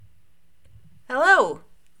Hello!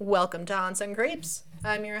 Welcome to Haunts and Creeps.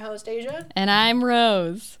 I'm your host, Aysia. And I'm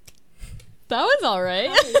Rose. That was all right.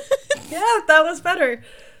 Yeah, that was better.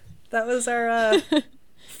 That was our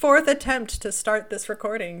fourth attempt to start this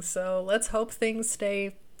recording, so let's hope things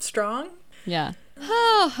stay strong. Yeah.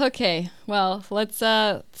 Oh, okay. Well, let's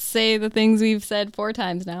say the things we've said 4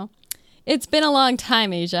 times now. It's been a long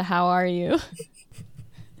time, Aysia. How are you?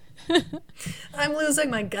 I'm losing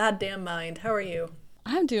my goddamn mind. How are you?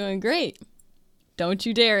 I'm doing great. Don't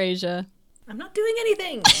you dare, Aysia. I'm not doing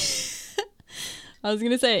anything. I was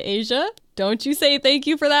going to say, Aysia, don't you say thank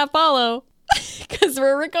you for that follow, because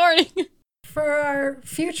we're recording. For our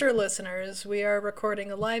future listeners, we are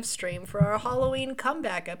recording a live stream for our Halloween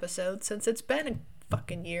comeback episode since it's been a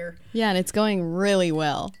fucking year. Yeah, and it's going really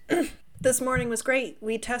well. This morning was great.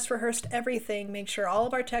 We test rehearsed everything, make sure all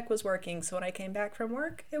of our tech was working, so when I came back from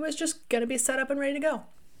work, it was just going to be set up and ready to go.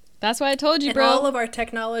 That's why I told you, and bro. All of our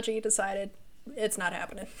technology decided it's not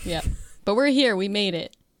happening. Yep. But we're here. We made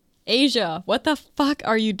it. Aysia, what the fuck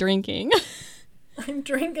are you drinking? I'm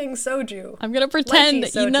drinking soju. I'm going to pretend.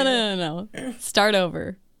 Soju. No. Start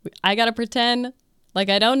over. I got to pretend like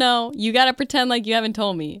I don't know. You got to pretend like you haven't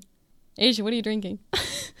told me. Aysia, what are you drinking?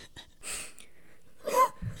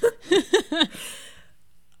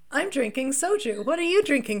 I'm drinking soju. What are you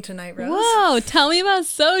drinking tonight, Rose? Whoa, tell me about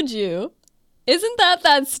soju. Isn't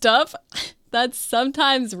that stuff that's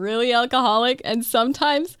sometimes really alcoholic and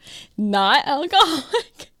sometimes not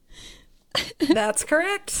alcoholic? That's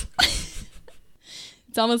correct.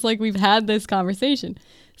 It's almost like we've had this conversation.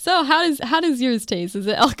 So how does yours taste? Is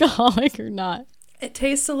it alcoholic or not? It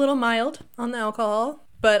tastes a little mild on the alcohol,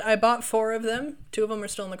 but I bought 4 of them. 2 of them are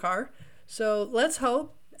still in the car. So let's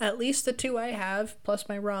hope at least the 2 I have, plus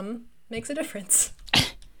my rum, makes a difference.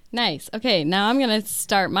 Nice. Okay, now I'm going to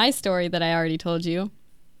start my story that I already told you.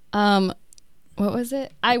 What was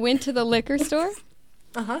it? I went to the liquor store.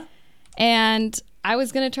 Uh-huh. And I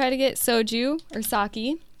was going to try to get soju or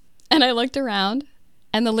sake. And I looked around,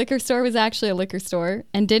 and the liquor store was actually a liquor store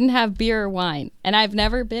and didn't have beer or wine. And I've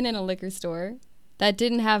never been in a liquor store that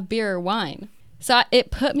didn't have beer or wine. So it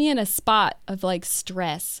put me in a spot of like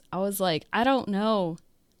stress. I was like, I don't know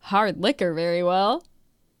hard liquor very well.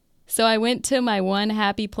 So I went to my one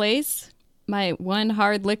happy place, my one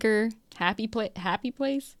hard liquor happy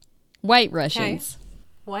place, White Russians. Okay.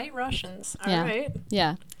 White Russians. All Yeah. right.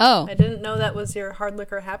 Yeah. Oh. I didn't know that was your hard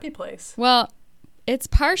liquor happy place. Well, it's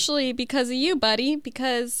partially because of you, buddy,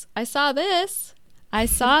 because I saw this.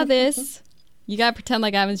 You got to pretend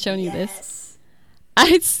like I haven't shown you this.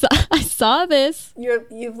 I saw this.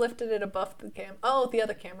 You've lifted it above the cam. Oh, the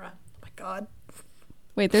other camera. Oh my god.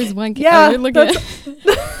 Wait, there's one. Yeah. Look at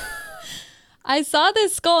it. I saw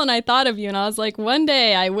this skull and I thought of you and I was like, one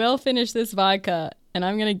day I will finish this vodka and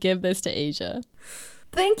I'm going to give this to Aysia.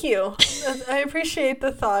 Thank you. I appreciate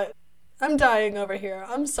the thought. I'm dying over here.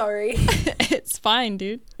 I'm sorry. It's fine,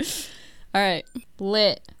 dude. All right.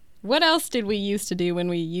 Lit. What else did we used to do when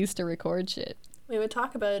we used to record shit? We would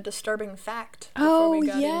talk about a disturbing fact before we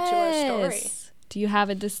got into our story. Do you have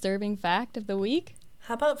a disturbing fact of the week?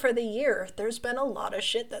 How about for the year? There's been a lot of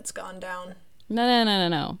shit that's gone down.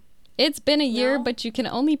 No. It's been a year, but you can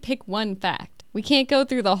only pick one fact. We can't go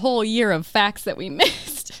through the whole year of facts that we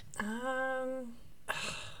missed.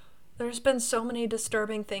 There's been so many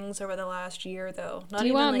disturbing things over the last year, though. Not Do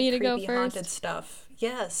you even want like me to go creepy first? haunted stuff.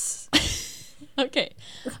 Yes. Okay,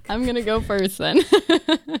 I'm gonna go first then.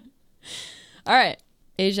 All right,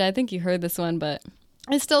 Aysia, I think you heard this one, but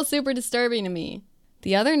it's still super disturbing to me.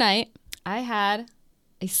 The other night, I had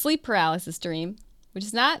a sleep paralysis dream, which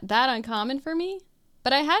is not that uncommon for me,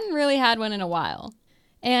 but I hadn't really had one in a while.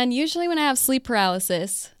 And usually when I have sleep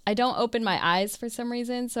paralysis, I don't open my eyes for some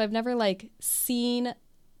reason, so I've never like seen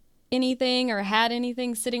anything or had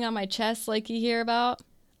anything sitting on my chest like you hear about.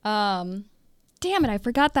 Damn it, I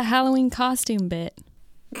forgot the Halloween costume bit.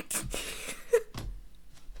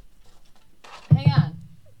 Hang on.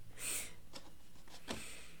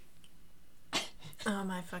 Oh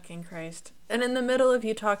my fucking Christ. And in the middle of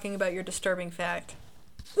you talking about your disturbing fact.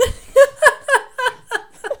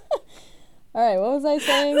 All right, what was I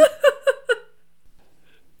saying?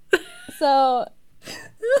 So,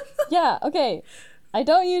 yeah, okay. I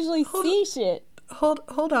don't usually see shit.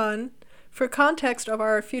 Hold on. For context of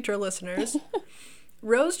our future listeners,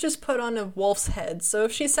 Rose just put on a wolf's head, so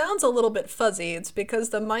if she sounds a little bit fuzzy, it's because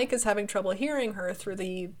the mic is having trouble hearing her through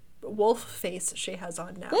the wolf face she has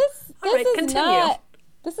on now. All right, continue.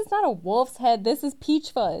 This is not a wolf's head. This is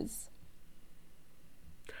peach fuzz.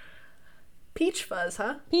 Peach fuzz,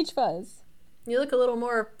 huh? Peach fuzz. You look a little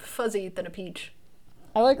more fuzzy than a peach.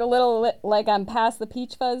 I look a little like I'm past the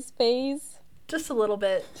peach fuzz phase. Just a little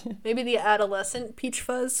bit. Maybe the adolescent peach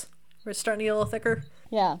fuzz. We're starting to get a little thicker.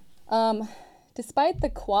 Yeah. Despite the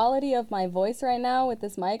quality of my voice right now with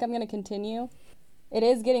this mic, I'm going to continue. It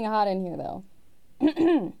is getting hot in here, though.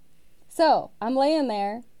 So, I'm laying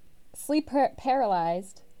there,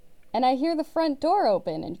 paralyzed, and I hear the front door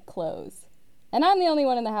open and close. And I'm the only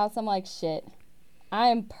one in the house. I'm like, shit,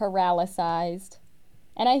 I'm paralyzed.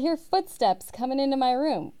 And I hear footsteps coming into my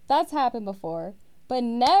room. That's happened before. But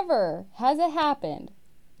never has it happened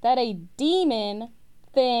that a demon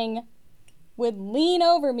thing would lean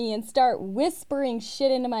over me and start whispering shit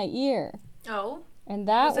into my ear. Oh. And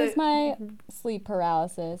that was my sleep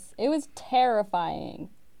paralysis. It was terrifying.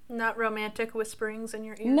 Not romantic whisperings in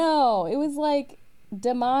your ear? No, it was like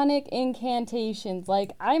demonic incantations.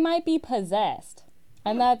 Like, I might be possessed.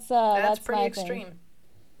 And that's pretty my extreme. thing.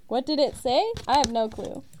 What did it say? I have no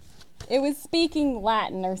clue. It was speaking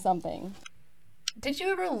Latin or something. Did you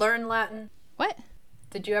ever learn Latin? What?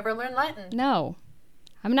 Did you ever learn Latin? No.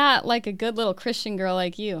 I'm not like a good little Christian girl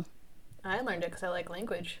like you. I learned it because I like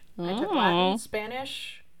language. I took Latin,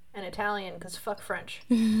 Spanish, and Italian because fuck French.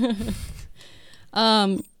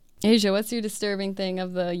 Aysia, what's your disturbing thing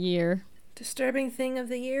of the year? Disturbing thing of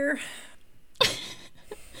the year?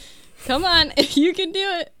 Come on, you can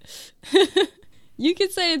do it. You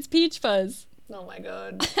could say it's peach fuzz. Oh my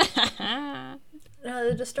god.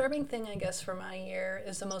 The disturbing thing, I guess, for my year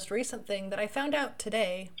is the most recent thing that I found out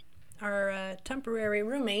today. Our temporary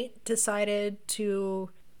roommate decided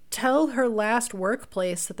to tell her last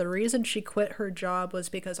workplace that the reason she quit her job was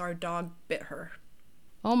because our dog bit her.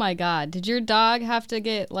 Oh my god. Did your dog have to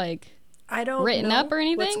get, like, written up or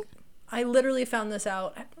anything? I literally found this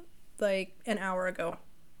out, like, an hour ago.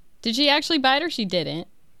 Did she actually bite or she didn't?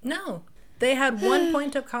 No. They had one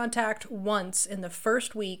point of contact once in the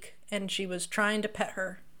first week, and she was trying to pet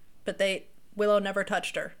her, but Willow never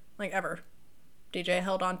touched her, like, ever. DJ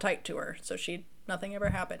held on tight to her, so nothing ever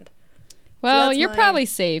happened. Well, so you're probably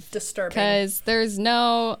safe. Disturbing. Because there's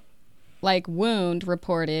no, like, wound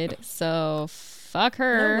reported, so fuck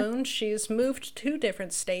her. No wound. She's moved to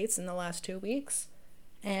different states in the last 2 weeks,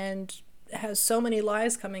 and has so many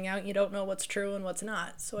lies coming out, you don't know what's true and what's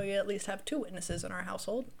not. So we at least have 2 witnesses in our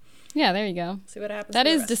household. Yeah, there you go. See what happens. That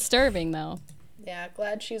is disturbing, though. Yeah,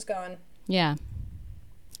 glad she's gone. Yeah.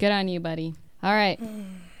 Good on you, buddy. All right.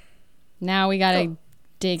 Now we gotta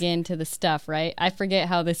dig into the stuff, right? I forget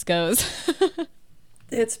how this goes.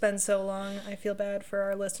 It's been so long. I feel bad for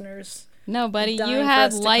our listeners. No, buddy, you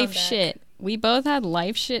had life shit. We both had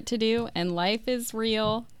life shit to do, and life is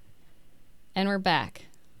real. And we're back.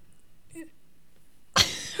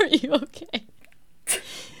 Are you okay?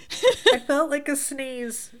 I felt like a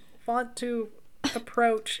sneeze want to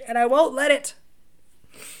approach, and I won't let it.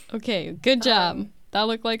 Okay, good job. That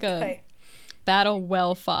looked like a battle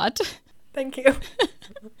well fought. Thank you.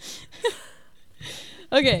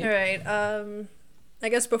 Okay. All right. I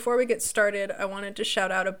guess before we get started, I wanted to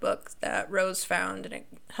shout out a book that Rose found, and it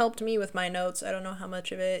helped me with my notes. I don't know how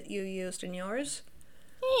much of it you used in yours.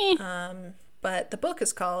 But the book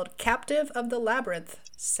is called Captive of the Labyrinth,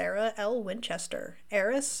 Sarah L. Winchester,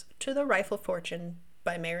 Heiress to the Rifle Fortune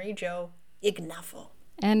by Mary Jo Ignaffo.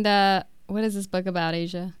 And what is this book about,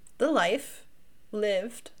 Aysia? The life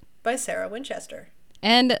lived by Sarah Winchester.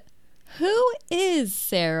 And who is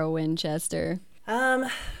Sarah Winchester?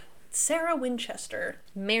 Sarah Winchester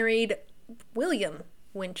married William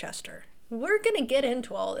Winchester. We're going to get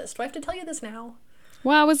into all this. Do I have to tell you this now?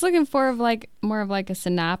 Well, I was looking for more of a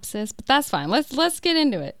synopsis, but that's fine. Let's get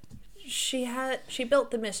into it. She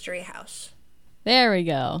built the Mystery House. There we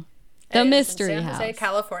go. The Mystery House. San Jose,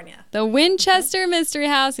 California. The Winchester Mystery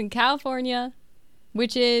House in California,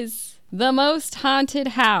 which is the most haunted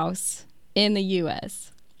house in the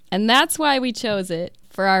U.S. And that's why we chose it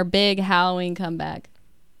for our big Halloween comeback.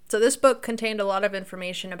 So this book contained a lot of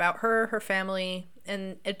information about her family,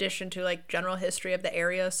 in addition to like general history of the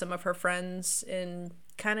area, some of her friends, and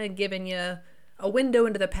kind of giving you a window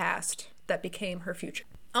into the past that became her future.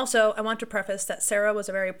 Also, I want to preface that Sarah was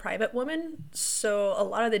a very private woman, so a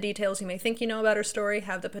lot of the details you may think you know about her story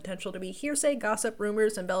have the potential to be hearsay, gossip,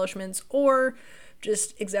 rumors, embellishments, or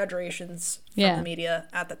just exaggerations from the media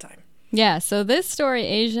at the time. Yeah, so this story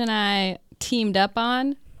Aysia and I teamed up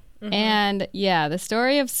on. Mm-hmm. And yeah, the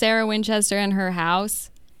story of Sarah Winchester and her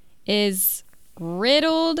house is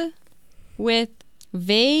riddled with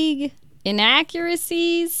vague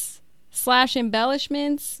inaccuracies /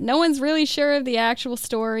 embellishments. No one's really sure of the actual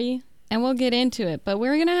story, and we'll get into it. But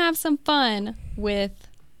we're going to have some fun with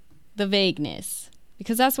the vagueness,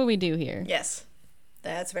 because that's what we do here. Yes,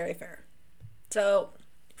 that's very fair. So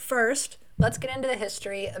first, let's get into the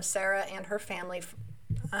history of Sarah and her family.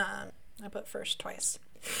 I put first twice.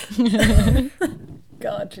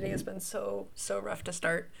 God, today has been so rough to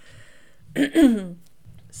start.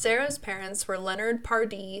 Sarah's parents were Leonard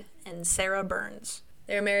Pardee and Sarah Burns.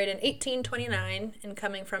 They were married in 1829 and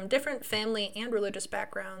coming from different family and religious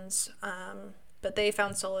backgrounds, but they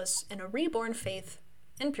found solace in a reborn faith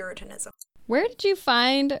in Puritanism. Where did you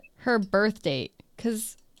find her birth date?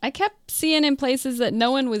 Because I kept seeing in places that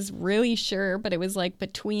no one was really sure, but it was like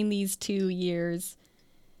between these 2 years,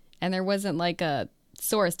 and there wasn't like a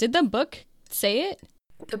source. Did the book say it?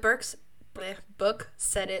 The book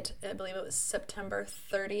said it, I believe it was September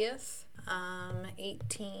 30th,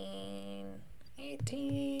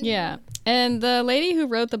 1818. Yeah. And the lady who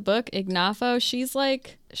wrote the book, Ignafo, she's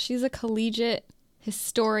a collegiate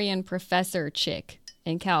historian professor chick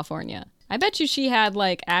in California. I bet you she had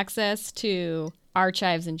like access to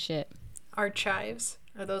archives and shit. Archives?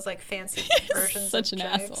 Are those like fancy versions Such of an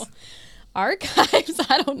chives? asshole. Archives?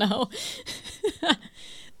 I don't know.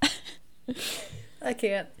 I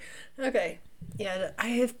can't. Okay. Yeah,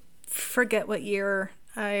 I forget what year.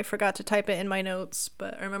 I forgot to type it in my notes,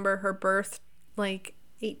 but I remember her birth like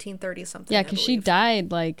 1830 something. Yeah, because she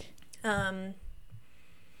died like...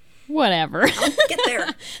 Whatever. I'll get there.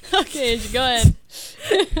 Okay, go ahead.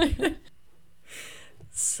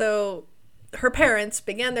 So her parents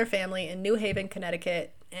began their family in New Haven,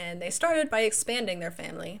 Connecticut, and they started by expanding their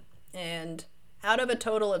family. And out of a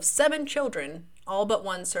total of 7 children, all but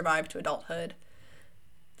one survived to adulthood.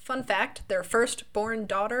 Fun fact, their firstborn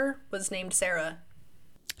daughter was named Sarah.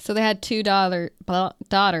 So they had 2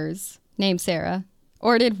 daughters named Sarah.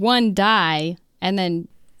 Or did one die and then...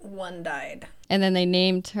 One died. And then they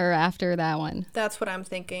named her after that one. That's what I'm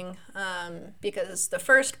thinking. Because the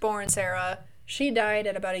firstborn, Sarah, she died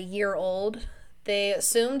at about a year old. They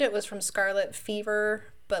assumed it was from scarlet fever,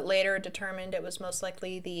 but later determined it was most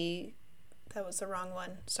likely that was the wrong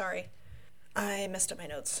one. Sorry. I messed up my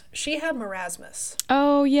notes. She had marasmus.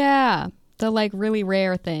 Oh, yeah. The, like, really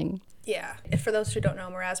rare thing. Yeah. For those who don't know,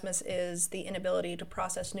 marasmus is the inability to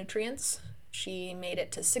process nutrients. She made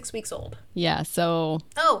it to 6 weeks old. Yeah, so...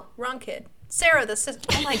 Oh, wrong kid. Sarah, the sister.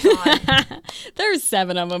 Oh, my God. There's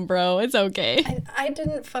 7 of them, bro. It's okay. I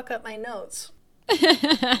didn't fuck up my notes.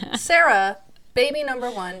 Sarah, baby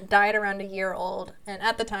number 1, died around a year old, and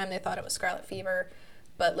at the time they thought it was scarlet fever,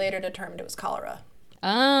 but later determined it was cholera.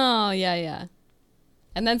 Oh, yeah.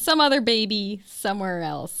 And then some other baby somewhere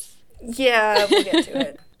else. Yeah, we'll get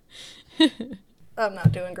to it. I'm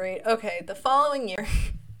not doing great. Okay, the following year,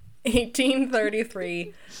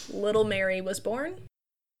 1833, little Mary was born,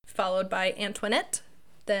 followed by Antoinette,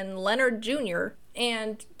 then Leonard Jr.,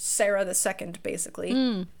 and Sarah II,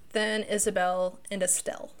 basically. Then Isabel and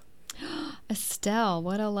Estelle. Estelle,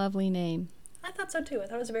 what a lovely name. I thought so too. I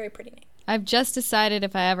thought it was a very pretty name. I've just decided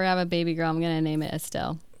if I ever have a baby girl, I'm going to name it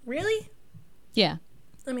Estelle. Really? Yeah.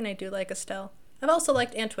 I mean, I do like Estelle. I've also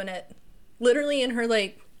liked Antoinette. Literally in her,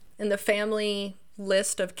 like, in the family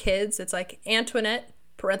list of kids, it's like Antoinette,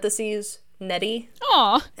 parentheses, Nettie.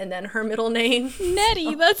 Aw. And then her middle name.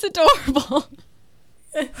 Nettie, that's adorable.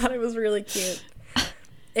 I thought it was really cute.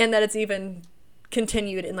 And that it's even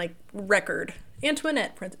continued in, like, record.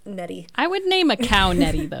 Antoinette, Nettie. I would name a cow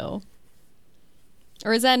Nettie, though.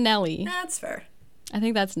 Or is that Nellie? That's fair. I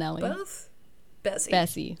think that's Nellie. Both? Bessie.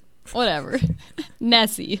 Bessie. Whatever.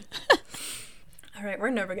 Nessie. All right, we're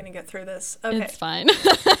never going to get through this. Okay. It's fine.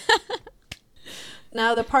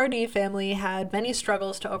 Now, the Pardee family had many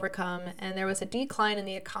struggles to overcome, and there was a decline in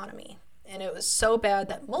the economy. And it was so bad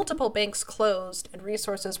that multiple banks closed and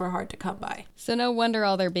resources were hard to come by. So no wonder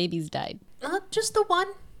all their babies died. Just the one.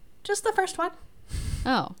 Just the first one.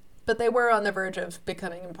 Oh. But they were on the verge of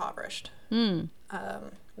becoming impoverished.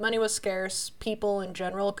 Money was scarce. People in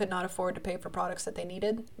general could not afford to pay for products that they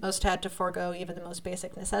needed. Most had to forego even the most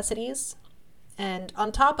basic necessities. And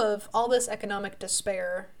on top of all this economic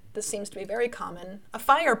despair, this seems to be very common, a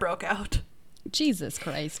fire broke out. Jesus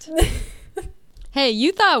Christ. Hey,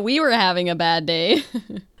 you thought we were having a bad day.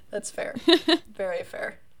 That's fair. Very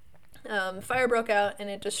fair. Fire broke out and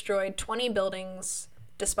it destroyed 20 buildings,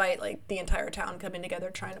 despite like the entire town coming together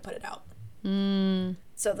trying to put it out.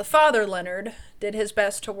 So the father, Leonard, did his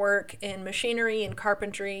best to work in machinery and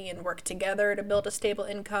carpentry and work together to build a stable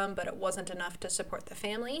income, but it wasn't enough to support the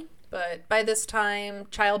family. But by this time,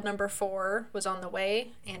 child number 4 was on the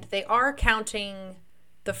way, and they are counting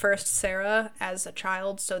the first Sarah as a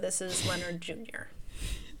child, so this is Leonard Jr.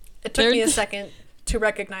 It took me a second to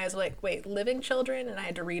recognize, like, wait, living children? And I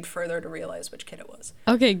had to read further to realize which kid it was.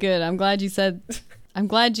 Okay, good. I'm glad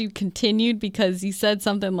you continued, because you said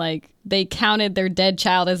something like they counted their dead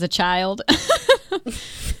child as a child.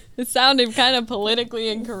 It sounded kind of politically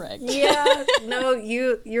incorrect. Yeah, no,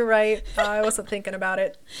 you're right. I wasn't thinking about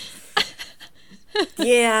it.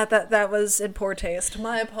 Yeah, that was in poor taste.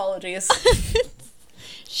 My apologies.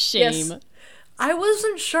 Shame. Yes. I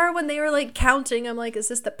wasn't sure when they were like counting. I'm like, is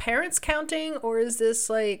this the parents counting, or is this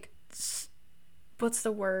like, what's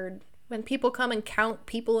the word? When people come and count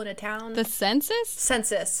people in a town? The census?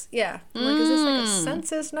 Census, yeah. I'm like, is this like a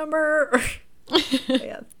census number?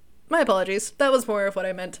 Yeah. My apologies. That was more of what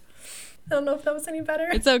I meant. I don't know if that was any better.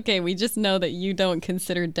 It's okay. We just know that you don't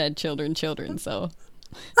consider dead children children, so.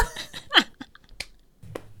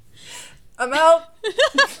 I'm out.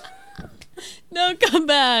 No, come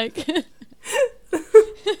back.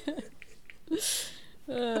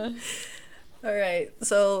 All right,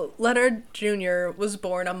 so Leonard Jr. was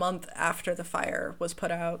born a month after the fire was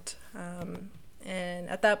put out. And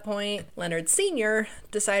at that point, Leonard Sr.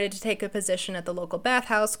 decided to take a position at the local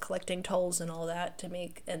bathhouse, collecting tolls and all that to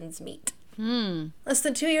make ends meet. Less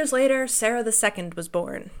than 2 years later, Sarah II was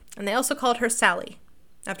born, and they also called her Sally,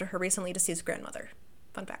 after her recently deceased grandmother.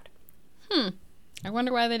 Fun fact. I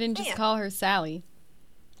wonder why they didn't just call her Sally.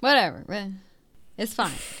 Whatever. It's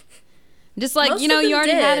fine. Just like, Most you know, of them you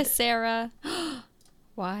already had a did. Sarah.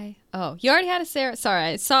 Why? Oh, you already had a Sarah. Sorry,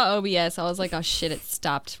 I saw OBS. I was like, oh shit, it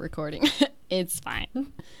stopped recording. It's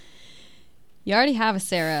fine. You already have a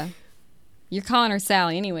Sarah. You're calling her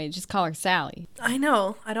Sally anyway. Just call her Sally. I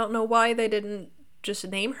know. I don't know why they didn't just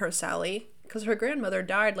name her Sally, because her grandmother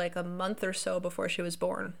died like a month or so before she was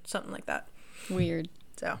born. Something like that. Weird.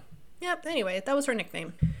 So, yep, anyway, that was her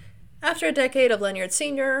nickname. After a decade of Leonard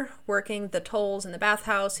Sr. working the tolls in the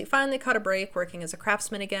bathhouse, he finally caught a break working as a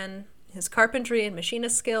craftsman again. His carpentry and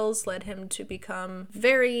machinist skills led him to become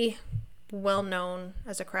very well known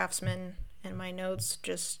as a craftsman, and my notes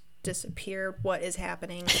just disappear. What is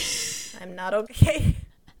happening? I'm not okay.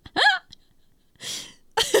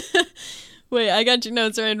 Wait, I got your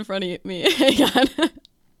notes right in front of me. Hang on.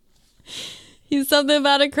 He's something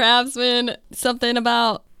about a craftsman, something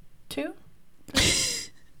about... 2?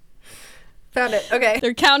 Found it. Okay.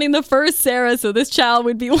 They're counting the first Sarah, so this child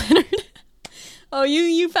would be Leonard. Oh,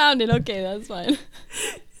 you found it. Okay, that's fine.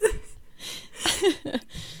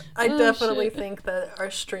 I definitely think that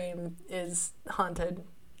our stream is haunted.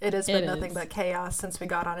 It has been nothing but chaos since we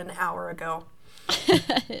got on an hour ago.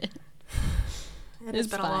 It has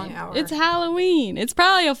been a long hour. It's Halloween. It's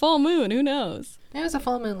probably a full moon. Who knows? It was a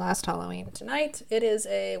full moon last Halloween. Tonight, it is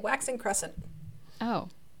a waxing crescent. Oh.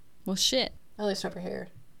 Well, shit. At least over here.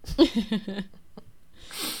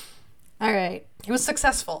 All right. He was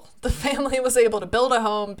successful. The family was able to build a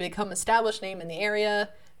home, become an established name in the area,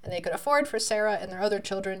 and they could afford for Sarah and their other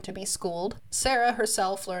children to be schooled. Sarah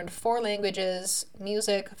herself learned 4 languages,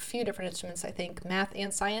 music, a few different instruments, I think, math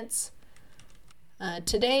and science.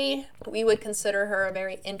 Today, we would consider her a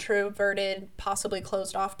very introverted, possibly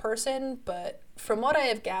closed-off person, but from what I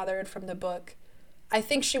have gathered from the book, I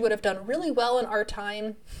think she would have done really well in our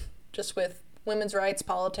time, just with women's rights,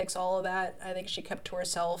 politics, all of that. I think she kept to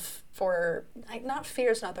herself for, not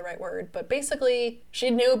fear is not the right word, but basically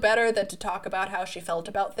she knew better than to talk about how she felt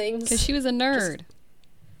about things. Because she was a nerd.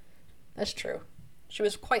 That's true. She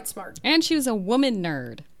was quite smart. And she was a woman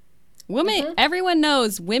nerd. Everyone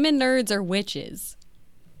knows women nerds are witches.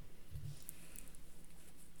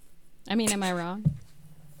 I mean, am I wrong?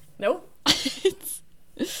 Nope.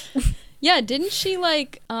 Yeah, didn't she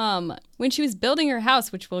like when she was building her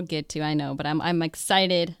house, which we'll get to, I know, but I'm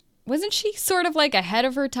excited. Wasn't she sort of like ahead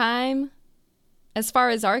of her time as far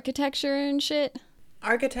as architecture and shit?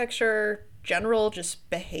 Architecture, general just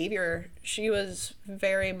behavior. She was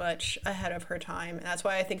very much ahead of her time, and that's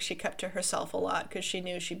why I think she kept to herself a lot, because she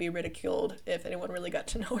knew she'd be ridiculed if anyone really got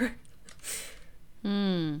to know her.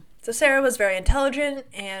 So Sarah was very intelligent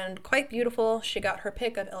and quite beautiful. She got her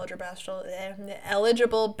pick of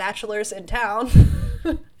eligible bachelors in town.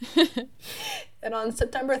 And on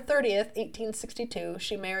September 30th, 1862,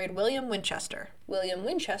 she married William Winchester. William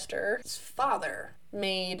Winchester's father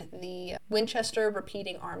made the Winchester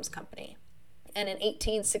Repeating Arms Company. And in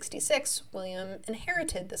 1866, William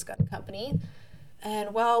inherited this gun company.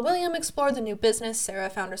 And while William explored the new business,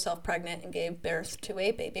 Sarah found herself pregnant and gave birth to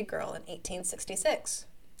a baby girl in 1866.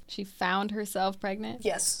 She found herself pregnant?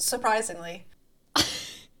 Yes, surprisingly.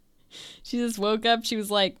 She just woke up, she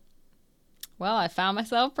was like, well, I found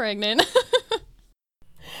myself pregnant.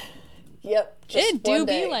 Yep. It do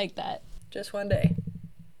be like that. Just one day.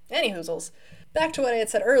 Any hoozles. Back to what I had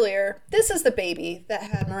said earlier. This is the baby that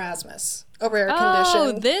had marasmus, a rare condition.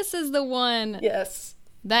 Oh, this is the one. Yes.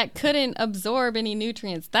 That couldn't absorb any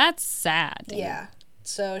nutrients. That's sad. Dude. Yeah.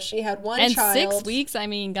 So she had one and child. 6 weeks, I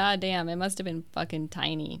mean, goddamn, it must have been fucking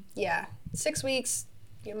tiny. Yeah. 6 weeks,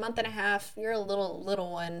 You're a month and a half. You're a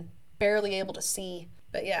little one, barely able to see.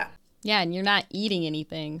 But yeah. Yeah, and you're not eating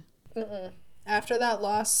anything. Mm-mm. After that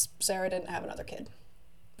loss, Sarah didn't have another kid,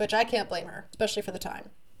 which I can't blame her, especially for the time.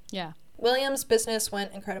 Yeah. William's business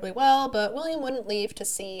went incredibly well, but William wouldn't leave to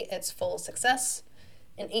see its full success.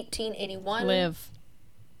 In 1881... Live.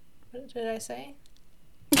 What did I say?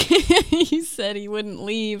 He said he wouldn't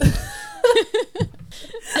leave.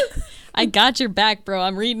 I got your back, bro.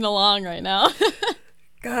 I'm reading along right now.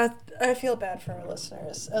 God, I feel bad for our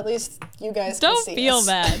listeners. At least you guys can see us. Don't feel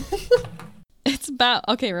bad. It's about...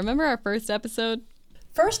 Okay, remember our first episode?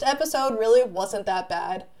 First episode really wasn't that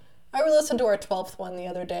bad. I listened to our 12th one the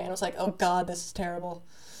other day and was like, oh God, this is terrible.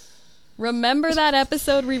 Remember that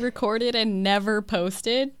episode we recorded and never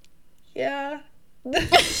posted? Yeah.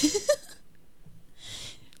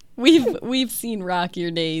 We've seen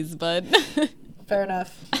rockier days, but... Fair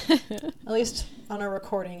enough. At least on our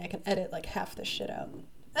recording, I can edit like half this shit out.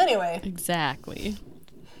 Anyway. Exactly.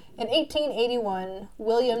 In 1881,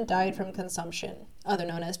 William died from consumption, other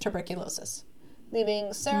known as tuberculosis,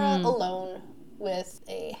 leaving Sarah alone with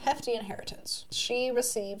a hefty inheritance. She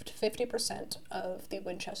received 50% of the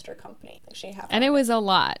Winchester company. And it was a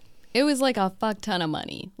lot. It was like a fuck ton of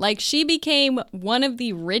money. Like, she became one of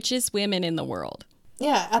the richest women in the world.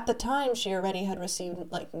 Yeah, at the time, she already had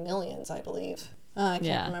received, like, millions, I believe. I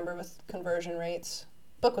can't remember with conversion rates.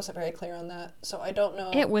 Book wasn't very clear on that, so I don't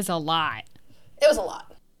know. It was a lot. It was a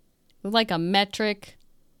lot. Like a metric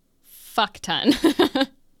fuck ton.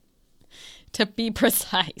 To be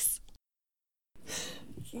precise.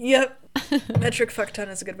 Yep. Metric fuck ton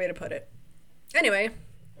is a good way to put it. Anyway,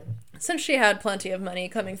 since she had plenty of money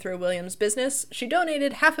coming through William's business, she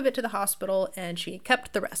donated half of it to the hospital and she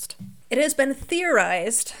kept the rest. It has been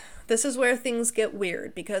theorized, this is where things get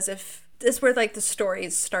weird, because this is where like the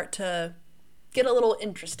stories start to get a little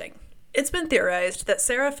interesting. It's been theorized that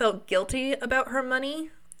Sarah felt guilty about her money,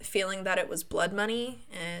 feeling that it was blood money,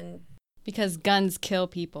 and... Because guns kill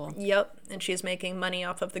people. Yep, and she's making money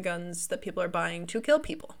off of the guns that people are buying to kill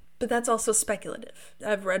people. But that's also speculative.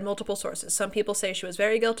 I've read multiple sources. Some people say she was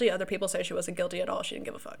very guilty, other people say she wasn't guilty at all, she didn't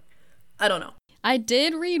give a fuck. I don't know. I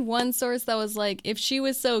did read one source that was like, if she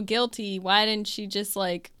was so guilty, why didn't she just,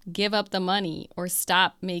 like, give up the money or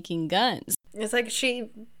stop making guns? It's like she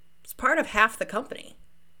was part of half the company.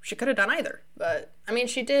 She could have done either. But, I mean,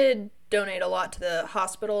 she did donate a lot to the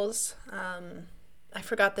hospitals. I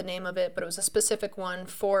forgot the name of it, but it was a specific one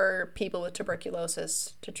for people with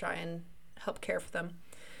tuberculosis to try and help care for them.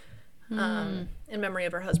 In memory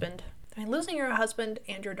of her husband. I mean, losing your husband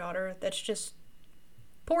and your daughter, that's just...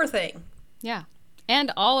 Poor thing. Yeah.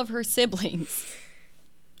 And all of her siblings.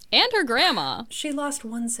 And her grandma. She lost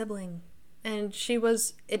one sibling. And she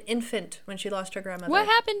was an infant when she lost her grandmother. What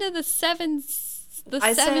happened to the seven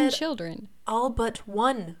children? All but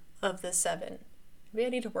one of the 7. Maybe I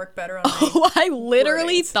need to work better on I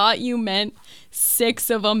literally thought you meant 6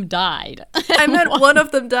 of them died. I meant one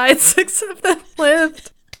of them died, 6 of them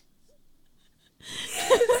lived.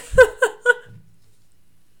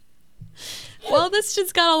 Well, this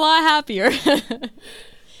just got a lot happier.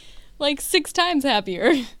 Like 6 times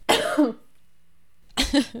happier.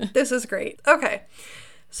 This is great. Okay.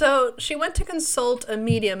 So she went to consult a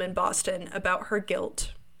medium in Boston about her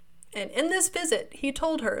guilt. And in this visit, he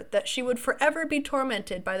told her that she would forever be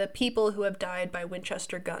tormented by the people who have died by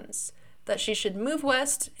Winchester guns, that she should move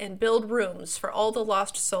west and build rooms for all the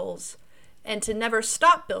lost souls, and to never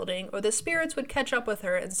stop building or the spirits would catch up with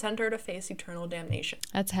her and send her to face eternal damnation.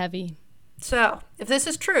 That's heavy. So, if this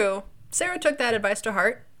is true, Sarah took that advice to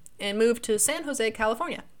heart and moved to San Jose,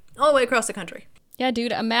 California, all the way across the country. Yeah,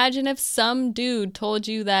 dude, imagine if some dude told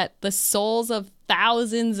you that the souls of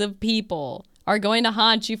thousands of people are going to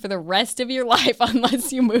haunt you for the rest of your life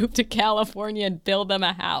unless you move to California and build them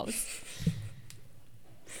a house.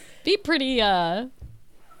 I'd be pretty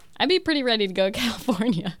ready to go to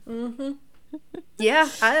California. Mm-hmm. Yeah,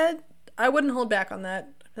 I wouldn't hold back on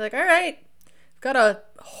that. I'd be like, all right, I've got a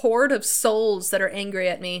horde of souls that are angry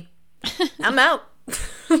at me. I'm out.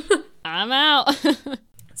 I'm out.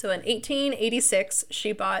 So in 1886,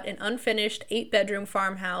 she bought an unfinished 8-bedroom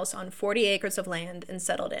farmhouse on 40 acres of land and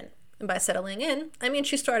settled in. And by settling in, I mean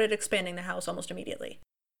she started expanding the house almost immediately.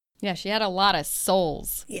 Yeah, she had a lot of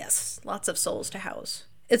souls. Yes, lots of souls to house.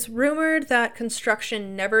 It's rumored that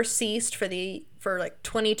construction never ceased for like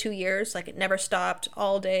 22 years. Like it never stopped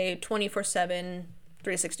all day, 24/7,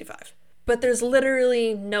 365. But there's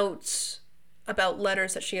literally notes about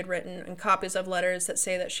letters that she had written and copies of letters that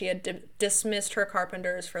say that she had dismissed her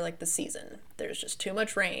carpenters for like the season. There's just too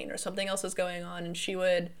much rain or something else is going on, and she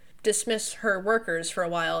would dismiss her workers for a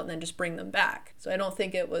while and then just bring them back. So I don't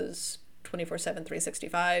think it was 24/7,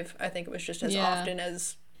 365. I think it was just as Yeah. often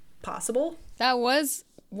as possible. That was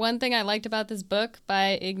one thing I liked about this book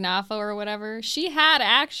by Ignafa or whatever. She had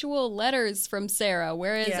actual letters from Sarah,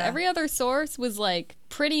 whereas Yeah. every other source was like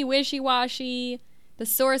pretty wishy-washy. The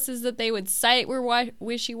sources that they would cite were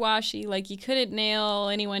wishy-washy. Like, you couldn't nail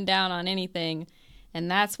anyone down on anything. And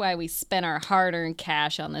that's why we spent our hard-earned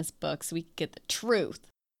cash on this book, so we could get the truth.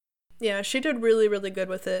 Yeah, she did really, really good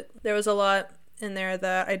with it. There was a lot in there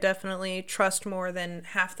that I definitely trust more than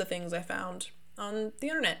half the things I found on the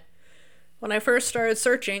internet. When I first started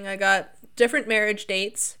searching, I got different marriage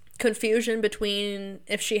dates, confusion between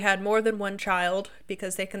if she had more than one child,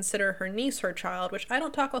 because they consider her niece her child, which I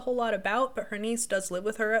don't talk a whole lot about, but her niece does live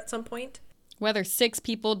with her at some point. Whether 6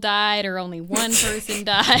 people died or only one person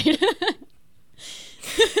died.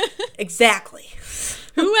 Exactly.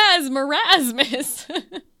 Who has marasmus?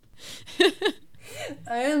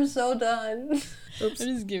 I am so done. Oops. I'm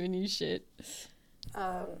just giving you shit.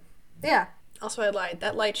 Yeah. Also, I lied.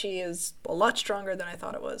 That lychee is a lot stronger than I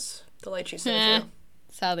thought it was. The lychee soju.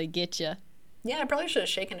 That's how they get you. Yeah, I probably should have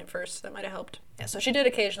shaken it first. That might have helped. Yeah, so she did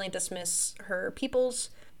occasionally dismiss her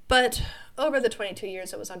peoples, but over the 22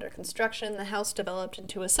 years it was under construction, the house developed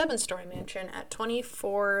into a 7-story mansion at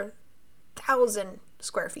 24,000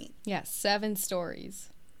 square feet. Yeah, 7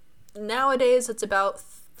 stories. Nowadays it's about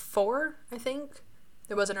 4, I think.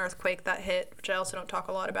 There was an earthquake that hit, which I also don't talk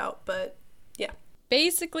a lot about, but yeah.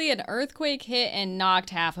 Basically, an earthquake hit and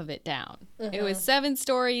knocked half of it down. Mm-hmm. It was 7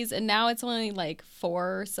 stories, and now it's only like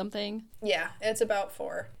 4 or something. Yeah, it's about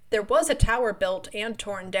 4. There was a tower built and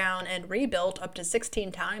torn down and rebuilt up to 16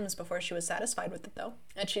 times before she was satisfied with it, though.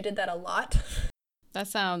 And she did that a lot. That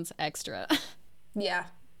sounds extra. Yeah,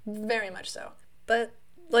 very much so. But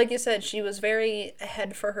like you said, she was very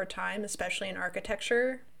ahead for her time, especially in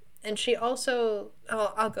architecture. And she also...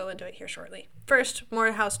 Oh, I'll go into it here shortly. First, more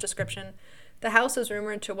house description. The house is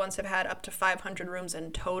rumored to once have had up to 500 rooms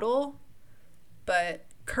in total, but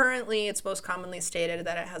currently it's most commonly stated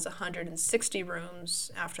that it has 160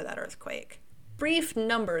 rooms after that earthquake. Brief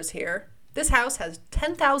numbers here. This house has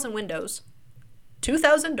 10,000 windows,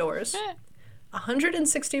 2,000 doors,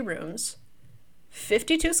 160 rooms,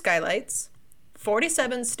 52 skylights,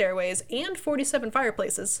 47 stairways and 47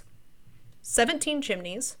 fireplaces, 17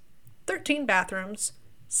 chimneys, 13 bathrooms,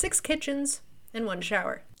 6 kitchens, and 1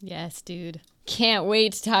 shower. Yes, dude. Can't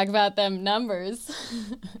wait to talk about them numbers.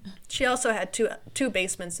 She also had two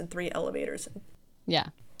basements and 3 elevators. Yeah,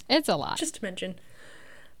 it's a lot. Just to mention.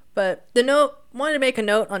 But wanted to make a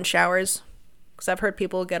note on showers, because I've heard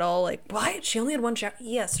people get all like, what? She only had 1 shower?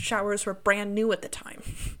 Yes, showers were brand new at the time.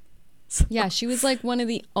 So, yeah, she was like one of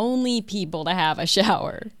the only people to have a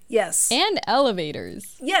shower. yes. And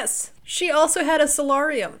elevators. Yes. She also had a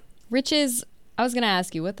solarium. I was going to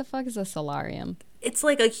ask you, what the fuck is a solarium? It's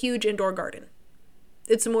like a huge indoor garden.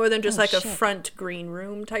 It's more than just a shit. front green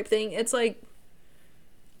room type thing. It's like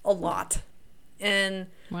a lot. And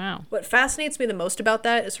Wow. what fascinates me the most about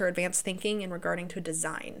that is her advanced thinking in regarding to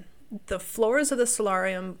design. The floors of the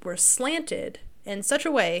solarium were slanted in such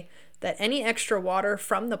a way that any extra water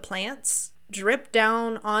from the plants dripped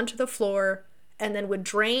down onto the floor and then would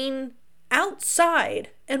drain outside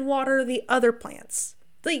and water the other plants.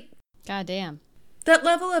 Like, Goddamn. that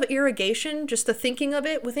level of irrigation, just the thinking of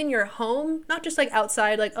it within your home, not just like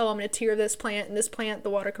outside, like, oh, I'm going to tier this plant and this plant, the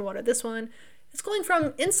water can water this one. It's going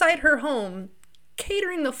from inside her home,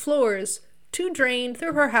 catering the floors to drain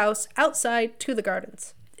through her house outside to the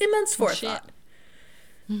gardens. Immense forethought.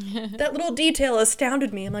 That little detail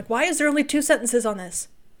astounded me. I'm like, why is there only 2 sentences on this?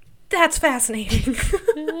 That's fascinating.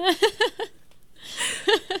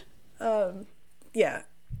 Yeah.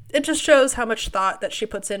 It just shows how much thought that she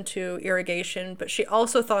puts into irrigation, but she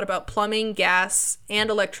also thought about plumbing, gas, and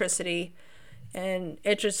electricity, and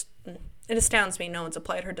it astounds me no one's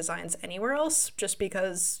applied her designs anywhere else, just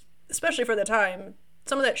because, especially for the time,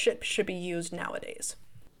 some of that shit should be used nowadays.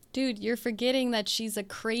 Dude, you're forgetting that she's a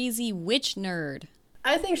crazy witch nerd.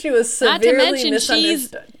 I think she was Not to severely mention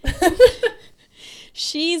misunderstood.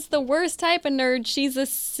 She's the worst type of nerd. She's a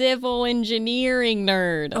civil engineering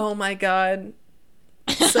nerd. Oh my god.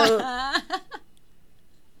 So,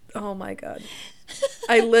 oh my god.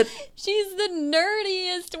 She's the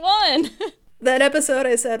nerdiest one. That episode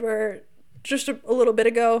I said where just a little bit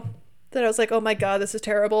ago that I was like, oh my god, this is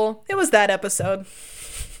terrible. It was that episode.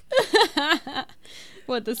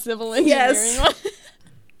 What, the civil engineering one?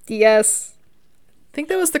 Yes. I think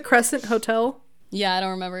that was the Crescent Hotel. Yeah, I don't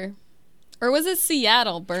remember. Or was it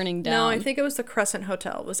Seattle burning down? No, I think it was the Crescent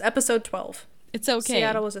Hotel. It was episode 12. It's okay.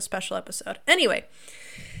 Seattle was a special episode. Anyway.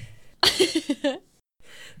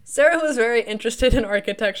 Sarah was very interested in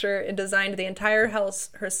architecture and designed the entire house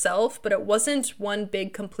herself, but it wasn't one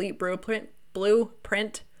big complete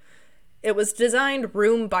blueprint. It was designed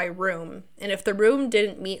room by room, and if the room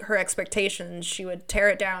didn't meet her expectations, she would tear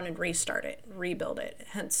it down and restart it, rebuild it.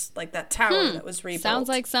 Hence, like that tower that was rebuilt. Sounds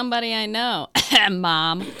like somebody I know.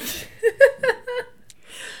 Mom.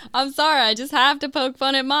 I'm sorry, I just have to poke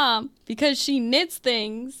fun at Mom because she knits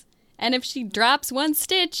things, and if she drops one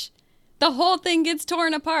stitch, the whole thing gets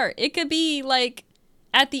torn apart. It could be like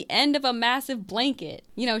at the end of a massive blanket.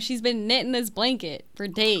 You know, she's been knitting this blanket for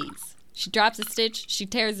days. She drops a stitch, she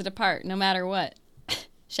tears it apart no matter what.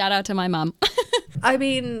 Shout out to my mom. I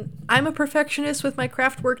mean, I'm a perfectionist with my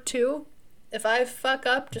craft work too. If I fuck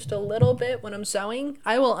up just a little bit when I'm sewing,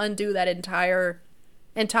 I will undo that entire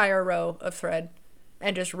row of thread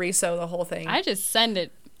and just resew the whole thing. I just send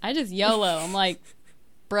it. I just YOLO. I'm like,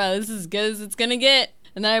 bro, this is as good as it's gonna get.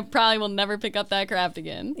 And then I probably will never pick up that craft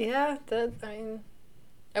again. Yeah,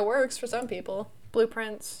 it works for some people.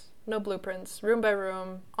 Blueprints, no blueprints, room by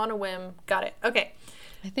room, on a whim. Got it. Okay.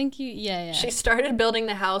 I think yeah. She started building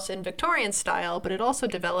the house in Victorian style, but it also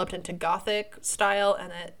developed into Gothic style,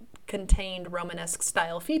 and it contained Romanesque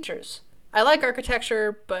style features. I like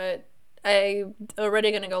architecture, but I'm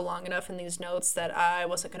already going to go long enough in these notes that I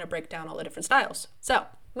wasn't going to break down all the different styles. So,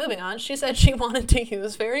 moving on, she said she wanted to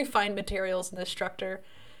use very fine materials in this structure,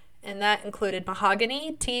 and that included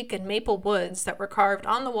mahogany, teak, and maple woods that were carved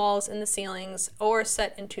on the walls and the ceilings or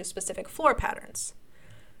set into specific floor patterns.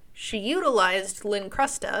 She utilized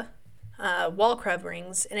lincrusta, wall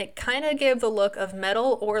coverings, and it kind of gave the look of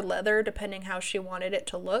metal or leather depending how she wanted it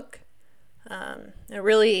to look. It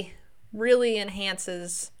really, really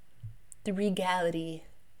enhances the regality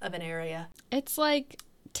of an area. It's like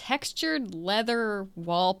textured leather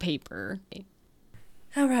wallpaper.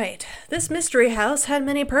 All right, this mystery house had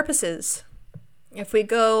many purposes. If we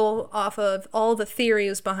go off of all the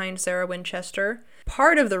theories behind Sarah Winchester,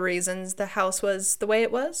 part of the reasons the house was the way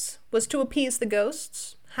it was to appease the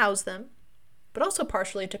ghosts, house them, but also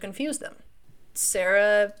partially to confuse them.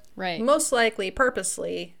 Sarah, most likely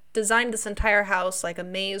purposely, designed this entire house like a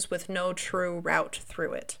maze with no true route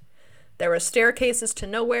through it. There were staircases to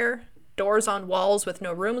nowhere, doors on walls with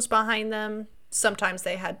no rooms behind them. Sometimes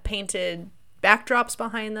they had painted backdrops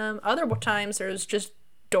behind them. Other times there's just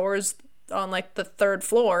doors on like the third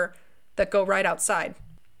floor that go right outside.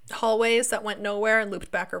 Hallways that went nowhere and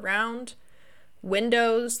looped back around.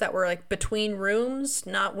 Windows that were like between rooms,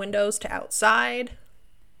 not windows to outside.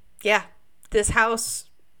 Yeah, this house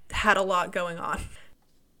had a lot going on.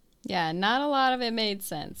 Yeah, not a lot of it made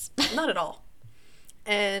sense. Not at all.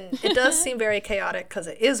 And it does seem very chaotic because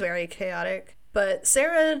it is very chaotic. But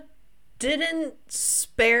Sarah didn't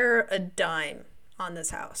spare a dime on this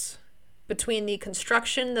house. Between the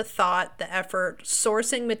construction, the thought, the effort,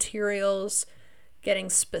 sourcing materials, getting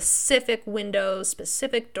specific windows,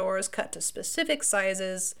 specific doors cut to specific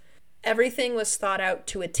sizes, everything was thought out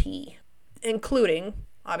to a T, including,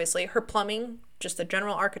 obviously, her plumbing, just the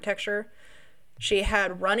general architecture. She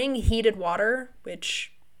had running heated water,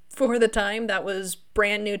 which for the time, that was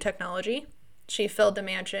brand new technology. She filled the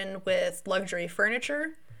mansion with luxury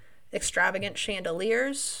furniture, extravagant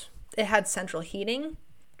chandeliers. It had central heating,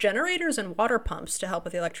 generators and water pumps to help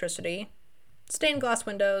with the electricity, stained glass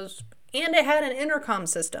windows, and it had an intercom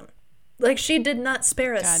system. Like, she did not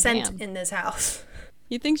spare a cent in this house.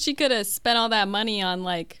 You think she could have spent all that money on,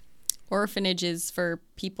 like, orphanages for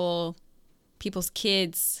people's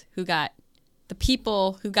kids who got... The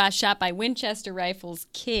people who got shot by Winchester rifles,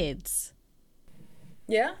 kids.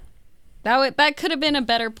 Yeah? That could have been a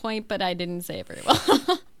better point, but I didn't say it very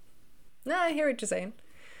well. No, I hear what you're saying.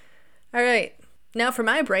 All right. Now for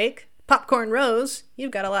my break. Popcorn Rose,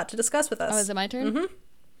 you've got a lot to discuss with us. Oh, is it my turn? Mm-hmm.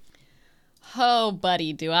 Oh,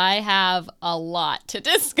 buddy, do I have a lot to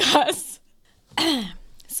discuss.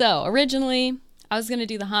 So, originally, I was going to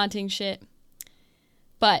do the haunting shit,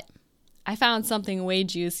 but I found something way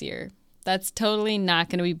juicier. That's totally not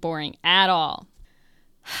going to be boring at all.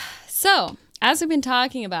 So, as we've been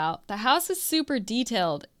talking about, the house is super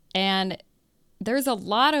detailed and there's a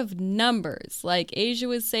lot of numbers. Like Aysia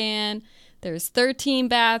was saying, there's 13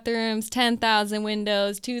 bathrooms, 10,000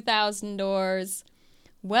 windows, 2,000 doors.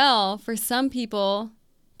 Well, for some people,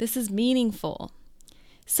 this is meaningful.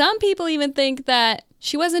 Some people even think that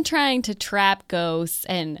she wasn't trying to trap ghosts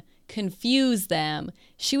and confuse them.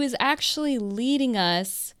 She was actually leading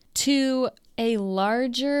us to a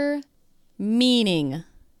larger meaning.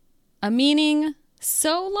 A meaning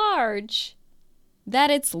so large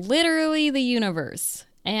that it's literally the universe.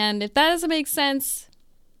 And if that doesn't make sense,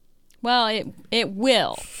 well, it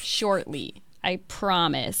will shortly. I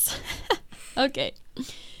promise. Okay.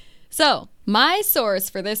 So, my source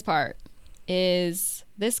for this part is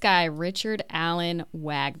this guy, Richard Allen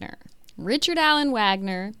Wagner. Richard Allen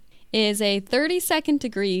Wagner is a 32nd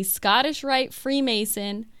degree Scottish Rite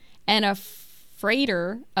Freemason and a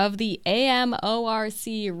freighter of the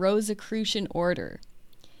AMORC Rosicrucian Order.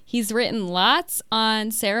 He's written lots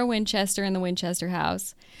on Sarah Winchester and the Winchester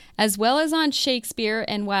House, as well as on Shakespeare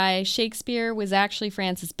and why Shakespeare was actually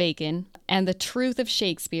Francis Bacon, and the truth of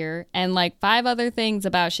Shakespeare, and like 5 other things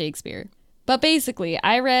about Shakespeare. But basically,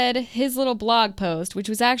 I read his little blog post, which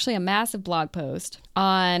was actually a massive blog post,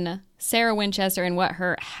 on Sarah Winchester and what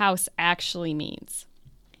her house actually means.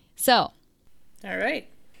 So, all right.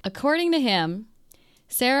 According to him,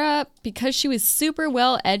 Sarah, because she was super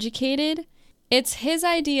well educated, it's his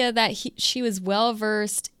idea that she was well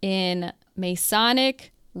versed in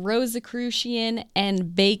Masonic, Rosicrucian,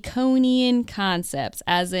 and Baconian concepts,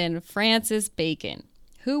 as in Francis Bacon,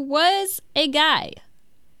 who was a guy.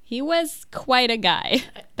 He was quite a guy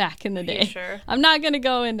back in the day. Sure? I'm not going to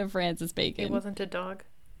go into Francis Bacon. He wasn't a dog.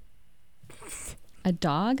 A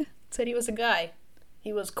dog? Said he was a guy.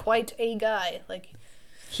 He was quite a guy.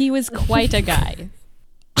 He was quite a guy.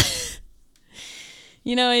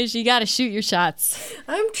 You know, you got to shoot your shots.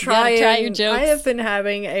 I'm trying. You gotta try your jokes. I have been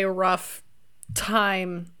having a rough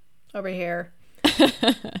time over here. All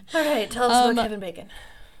right, tell us about Kevin Bacon.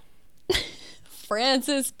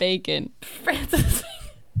 Francis Bacon. Francis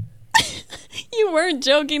Bacon. You weren't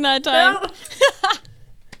joking that time. No.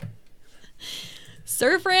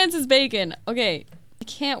 Sir Francis Bacon. Okay, I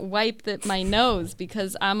can't wipe my nose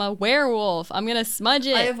because I'm a werewolf. I'm going to smudge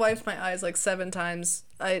it. I have wiped my eyes 7 times.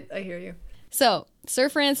 I hear you. So, Sir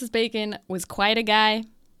Francis Bacon was quite a guy,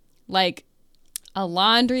 like a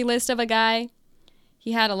laundry list of a guy.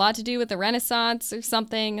 He had a lot to do with the Renaissance or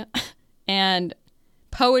something, and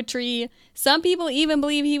poetry. Some people even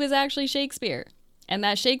believe he was actually Shakespeare, and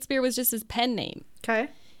that Shakespeare was just his pen name. Okay.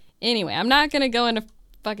 Anyway, I'm not going to go into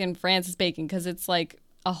fucking Francis Bacon because it's like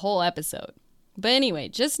a whole episode. But anyway,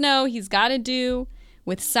 just know he's got to do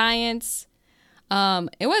with science. I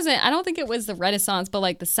don't think it was the Renaissance, but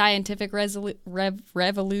like the scientific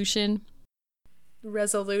revolution.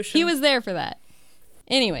 Resolution. He was there for that.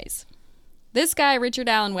 Anyways, this guy, Richard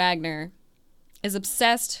Allen Wagner, is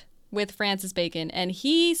obsessed with Francis Bacon, and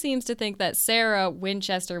he seems to think that Sarah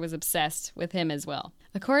Winchester was obsessed with him as well.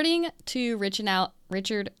 According to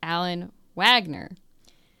Richard Allen Wagner,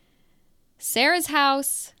 Sarah's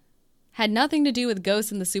house had nothing to do with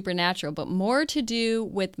ghosts and the supernatural, but more to do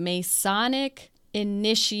with Masonic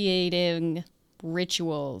initiating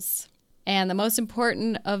rituals, and the most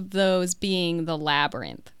important of those being the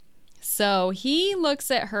labyrinth. So he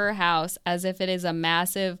looks at her house as if it is a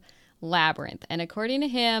massive labyrinth, and according to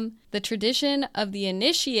him, the tradition of the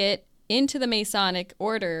initiate into the Masonic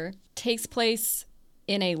order takes place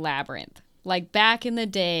in a labyrinth. Like back in the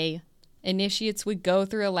day, initiates would go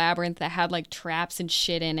through a labyrinth that had like traps and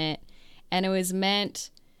shit in it, and it was meant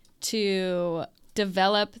to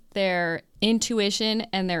develop their intuition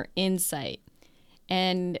and their insight.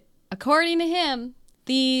 And according to him,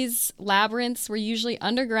 these labyrinths were usually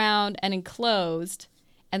underground and enclosed,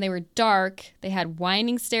 and they were dark. They had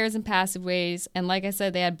winding stairs and passageways, and like I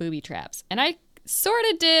said, they had booby traps. And I sort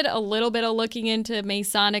of did a little bit of looking into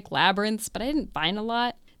Masonic labyrinths, but I didn't find a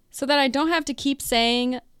lot. So that I don't have to keep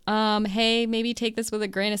saying, hey, maybe take this with a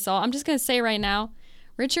grain of salt. I'm just going to say right now,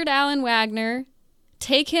 Richard Allen Wagner,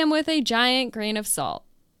 take him with a giant grain of salt.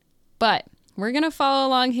 But we're going to follow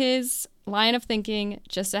along his line of thinking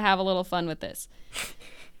just to have a little fun with this.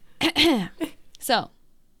 So,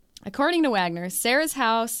 according to Wagner, Sarah's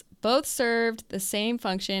house both served the same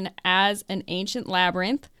function as an ancient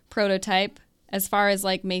labyrinth prototype as far as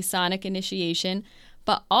like Masonic initiation,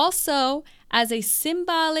 but also as a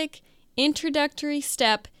symbolic introductory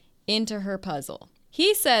step into her puzzle.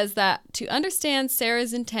 He says that to understand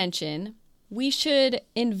Sarah's intention, we should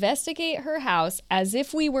investigate her house as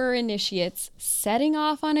if we were initiates setting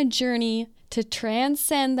off on a journey to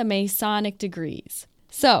transcend the Masonic degrees.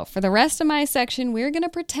 So, for the rest of my section, we're going to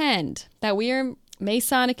pretend that we are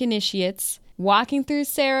Masonic initiates walking through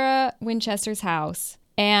Sarah Winchester's house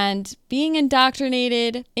and being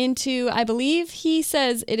indoctrinated into, I believe he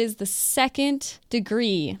says it is the second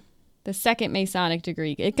degree, the second Masonic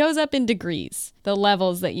degree. It goes up in degrees, the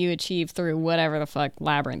levels that you achieve through whatever the fuck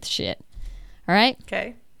labyrinth shit. All right?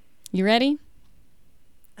 Okay. You ready?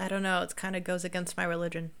 I don't know. It kind of goes against my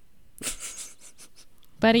religion.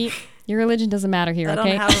 Buddy, your religion doesn't matter here, okay? I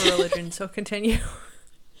don't have a religion, so continue.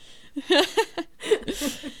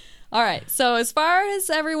 All right. So as far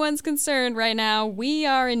as everyone's concerned right now, we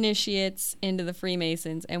are initiates into the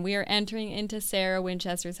Freemasons, and we are entering into Sarah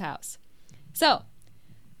Winchester's house. So,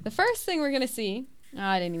 the first thing we're going to see... Oh,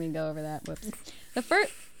 I didn't even go over that. Whoops.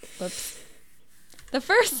 The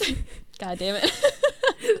first thing... God damn it.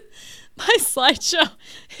 My slideshow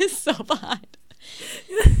is so behind.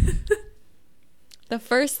 The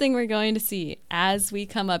first thing we're going to see as we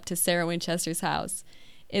come up to Sarah Winchester's house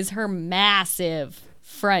is her massive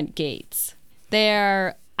front gates.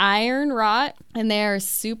 They're iron wrought and they're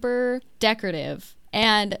super decorative.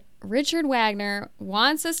 And Richard Wagner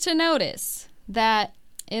wants us to notice that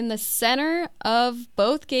in the center of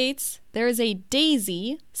both gates, there is a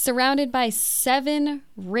daisy surrounded by 16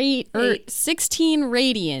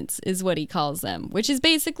 radiants is what he calls them, which is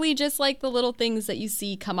basically just like the little things that you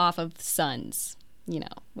see come off of suns. You know,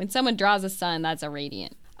 when someone draws a sun, that's a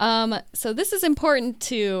radiant. So this is important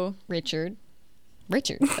to Richard.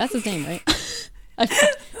 Richard, that's his name, right?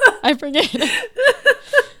 I forget.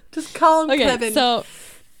 Just call him Kevin. So,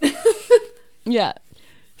 yeah.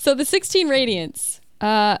 So the 16 radiants.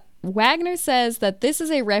 Wagner says that this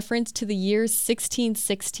is a reference to the year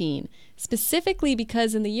 1616, specifically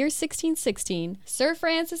because in the year 1616, Sir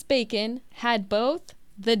Francis Bacon had both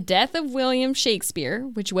the death of William Shakespeare,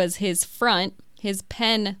 which was his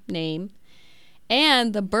pen name,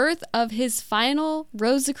 and the birth of his final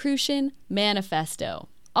Rosicrucian manifesto.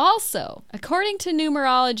 Also, according to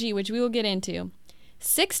numerology, which we will get into,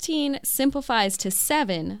 16 simplifies to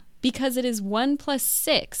 7 because it is 1 plus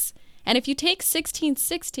 6. And if you take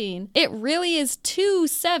 1616, it really is 2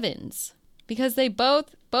 7s because they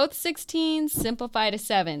both 16s simplify to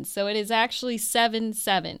 7. So it is actually 7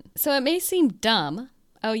 7. So it may seem dumb.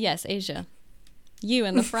 Oh yes, Aysia. You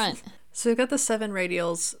in the front. So you've got the 7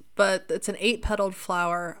 radials, but it's an 8-petaled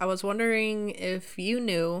flower. I was wondering if you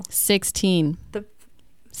knew 16.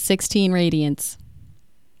 16 radiants.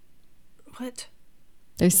 What?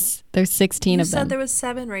 There's 16 you of them. You said there was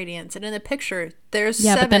 7 radiants, and in the picture there's 7.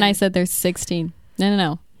 Yeah, but then I said there's 16.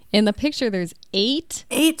 No. In the picture there's 8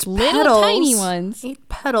 little petals, tiny ones. 8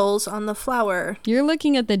 petals on the flower. You're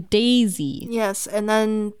looking at the daisy. Yes, and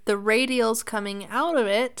then the radials coming out of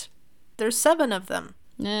it, there's 7 of them.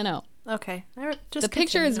 No. Okay. The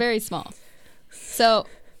picture is very small. So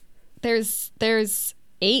there's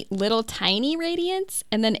 8 little tiny radiants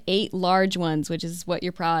and then 8 large ones, which is what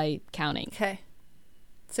you're probably counting. Okay.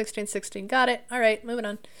 1616. Got it. All right, moving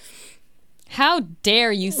on. How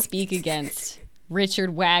dare you speak against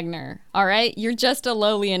Richard Wagner? All right? You're just a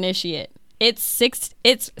lowly initiate. It's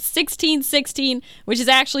 1616, which is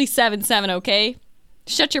actually 7/7, okay?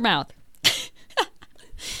 Shut your mouth.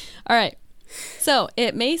 All right. So,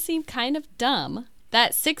 it may seem kind of dumb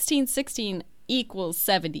that 1616 equals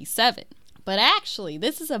 77. But actually,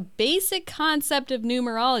 this is a basic concept of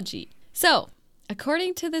numerology. So,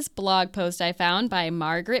 according to this blog post I found by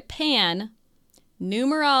Margaret Pan,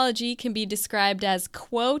 numerology can be described as,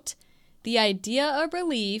 quote, the idea or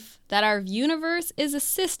belief that our universe is a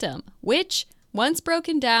system which, once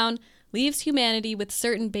broken down, leaves humanity with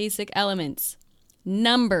certain basic elements.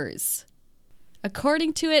 Numbers.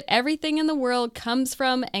 According to it, everything in the world comes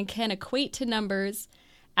from and can equate to numbers.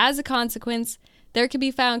 As a consequence, there can be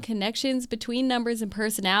found connections between numbers and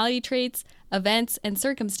personality traits, events, and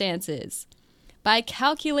circumstances. By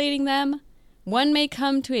calculating them, one may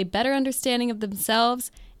come to a better understanding of themselves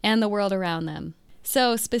and the world around them.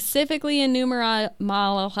 So, specifically in numerology...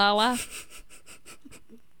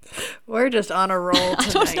 We're just on a roll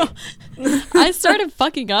tonight. I started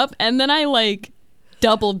fucking up, and then I,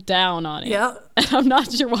 doubled down on it. Yeah. And I'm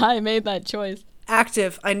not sure why I made that choice.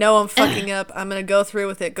 Active. I know I'm fucking up. I'm going to go through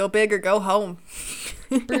with it. Go big or go home.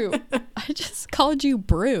 Brew. I just called you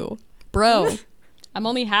Brew. Bro. I'm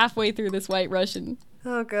only halfway through this White Russian.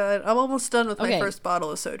 Oh, God. I'm almost done with my first bottle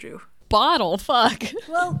of soju. Bottle? Fuck.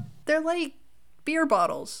 Well, they're like beer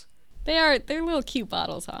bottles. They're little cute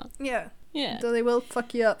bottles, huh? Yeah. Yeah. So they will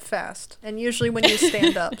fuck you up fast. And usually when you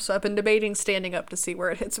stand up. So I've been debating standing up to see where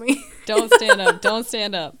it hits me. Don't stand up. Don't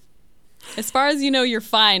stand up. As far as you know, you're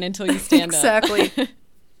fine until you stand up. Exactly.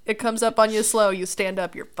 It comes up on you slow. You stand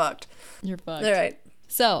up, you're fucked. You're fucked. All right.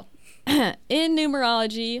 So, in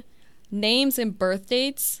numerology, names and birth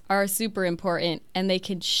dates are super important, and they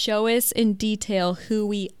can show us in detail who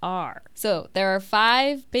we are. So, there are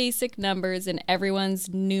 5 basic numbers in everyone's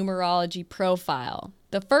numerology profile.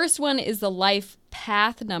 The first one is the life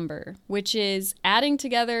path number, which is adding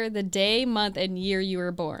together the day, month, and year you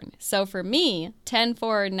were born. So for me,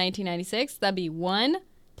 10/4/1996, that'd be 1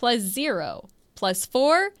 plus 0 plus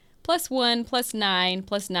 4 plus 1 plus 9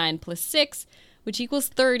 plus 9 plus 6, which equals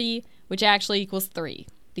 30, which actually equals 3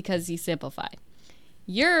 because you simplify.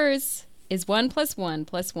 Yours is 1 plus 1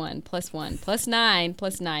 plus 1 plus 1 plus 9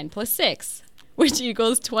 plus 9 plus 6, which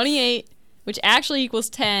equals 28, which actually equals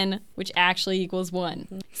 10, which actually equals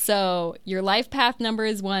 1. So your life path number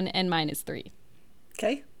is 1 and mine is 3.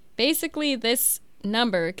 Okay. Basically, this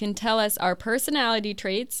number can tell us our personality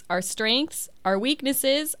traits, our strengths, our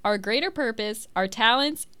weaknesses, our greater purpose, our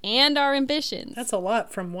talents, and our ambitions. That's a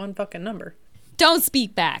lot from one fucking number. Don't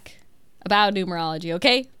speak back about numerology,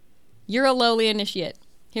 okay? You're a lowly initiate.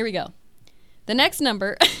 Here we go. The next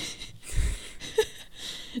number...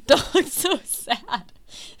 Don't look so sad.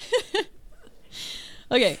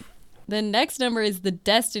 Okay. The next number is the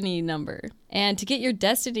destiny number. And to get your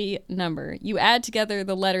destiny number, you add together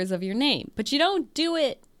the letters of your name. But you don't do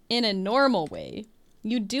it in a normal way.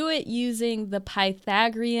 You do it using the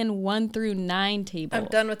Pythagorean 1 through 9 table. I'm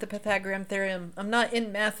done with the Pythagorean theorem. I'm not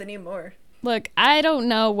in math anymore. Look, I don't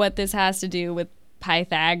know what this has to do with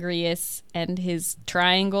Pythagoras and his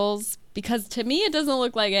triangles, because to me it doesn't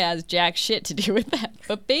look like it has jack shit to do with that.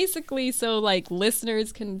 But basically, so like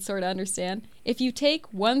listeners can sort of understand, if you take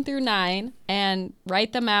 1 through 9 and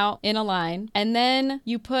write them out in a line, and then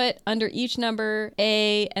you put under each number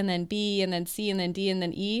A and then B and then C and then D and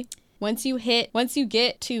then E, once you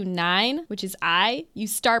get to 9, which is I, you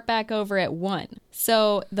start back over at 1.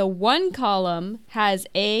 So the 1 column has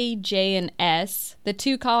A, J, and S. The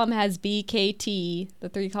 2 column has B, K, T. The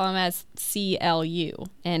 3 column has C, L, U.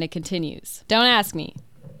 And it continues. Don't ask me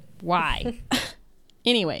why.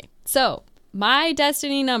 Anyway, so my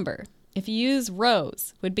destiny number, if you use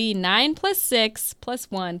Rose, would be 9 plus 6 plus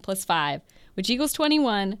 1 plus 5, which equals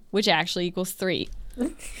 21, which actually equals 3.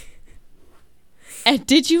 And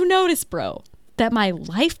did you notice, bro, that my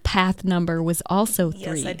life path number was also 3?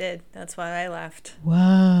 Yes, I did. That's why I laughed.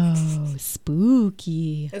 Whoa,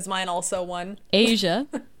 spooky. Is mine also 1? Aysia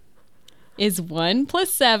is 1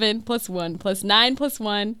 plus 7 plus 1 plus 9 plus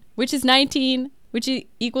 1, which is 19, which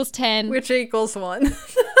equals 10. Which equals 1.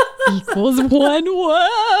 Equals 1.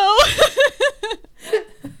 Whoa.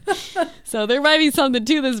 So there might be something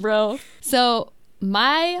to this, bro. So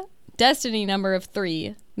my destiny number of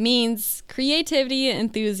 3 means creativity,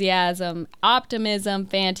 enthusiasm, optimism,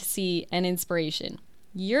 fantasy, and inspiration.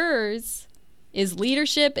 Yours is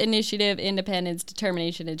leadership, initiative, independence,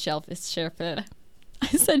 determination, and shellfish. I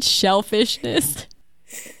said shellfishness.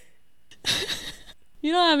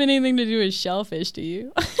 You don't have anything to do with shellfish, do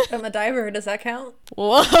you? I'm a diver. Does that count?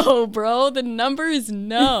 Whoa, bro. The number is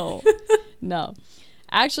no. No.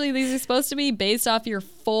 Actually, these are supposed to be based off your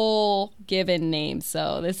full given name.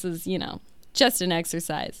 So this is, just an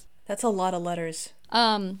exercise. That's a lot of letters.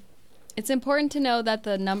 It's important to know that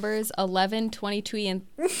the numbers 11, 22, and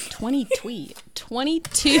 22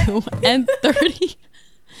 and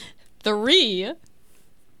 33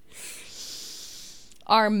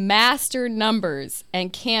 are master numbers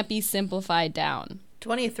and can't be simplified down.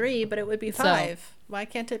 23, but it would be 5. So, why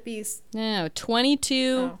can't it be? No,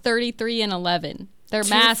 22, 33, and 11. They're 2,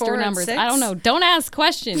 master 4, numbers. 6? I don't know. Don't ask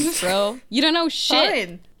questions, bro. You don't know shit.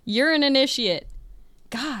 Fine. You're an initiate.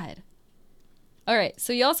 God. All right.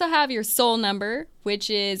 So you also have your soul number, which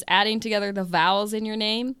is adding together the vowels in your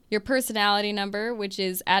name. Your personality number, which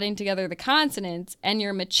is adding together the consonants. And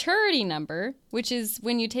your maturity number, which is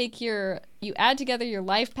when you add together your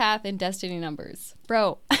life path and destiny numbers.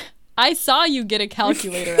 Bro, I saw you get a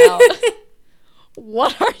calculator out.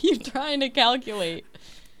 What are you trying to calculate?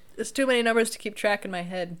 There's too many numbers to keep track in my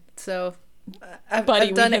head. So I've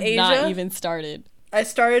we done have Aysia. Not even started. I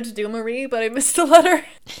started to do Marie, but I missed a letter.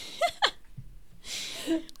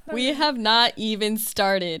 We have not even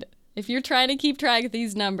started. If you're trying to keep track of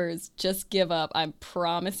these numbers, just give up. I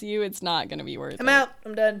promise you it's not going to be worth it. I'm out.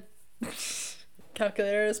 I'm done.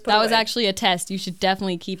 Calculator is put That away. was actually a test. You should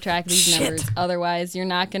definitely keep track of these numbers. Otherwise, you're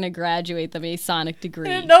not going to graduate the Masonic degree.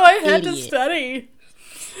 I didn't know I had to study.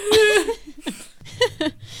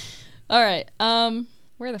 All right.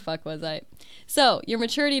 Where the fuck was I? So, your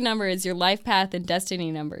maturity number is your life path and destiny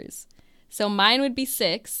numbers. So, mine would be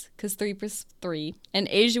 6, because 3 plus 3, and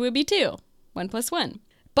Aysia would be 2, 1 plus 1.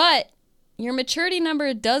 But your maturity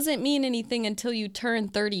number doesn't mean anything until you turn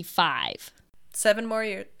 35. 7 more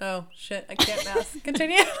years. Oh, shit. I can't math.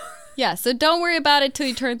 Continue. Yeah, so don't worry about it till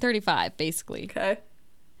you turn 35, basically. Okay.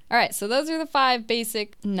 All right, so those are the 5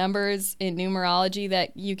 basic numbers in numerology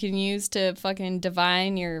that you can use to fucking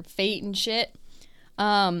divine your fate and shit.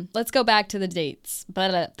 Let's go back to the dates,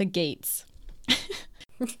 the gates.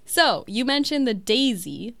 So, you mentioned the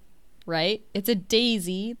daisy, right? It's a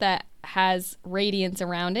daisy that has radiance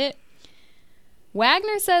around it.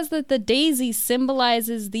 Wagner says that the daisy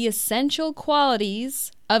symbolizes the essential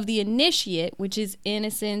qualities of the initiate, which is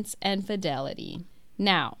innocence and fidelity.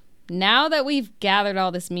 Now that we've gathered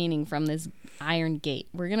all this meaning from this iron gate,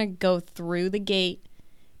 we're going to go through the gate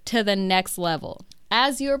to the next level.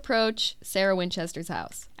 As you approach Sarah Winchester's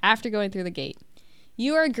house, after going through the gate,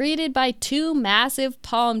 you are greeted by 2 massive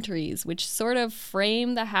palm trees, which sort of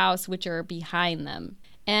frame the house, which are behind them.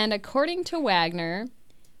 And according to Wagner,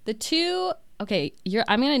 the 2... Okay,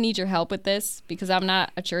 I'm going to need your help with this because I'm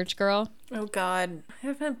not a church girl. Oh, God. I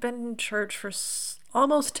haven't been in church for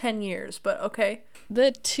almost 10 years, but okay.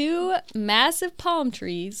 The 2 massive palm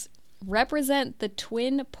trees represent the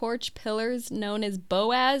twin porch pillars known as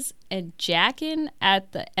Boaz and Jachin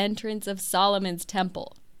at the entrance of Solomon's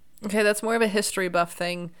temple. Okay, that's more of a history buff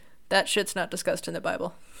thing. That shit's not discussed in the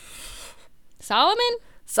Bible. Solomon?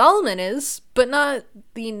 Solomon is, but not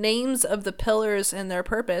the names of the pillars and their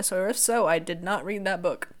purpose, or if so, I did not read that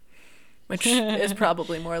book. Which is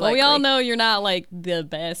probably more likely. Well, we all know you're not, like, the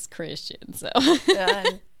best Christian, so.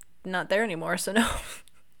 I'm not there anymore, so no.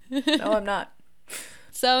 No, I'm not.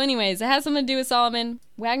 So anyways, it has something to do with Solomon.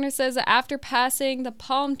 Wagner says that after passing the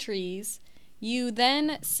palm trees, you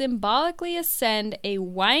then symbolically ascend a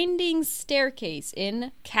winding staircase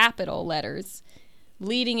in capital letters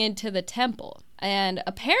leading into the temple. And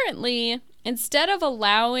apparently, instead of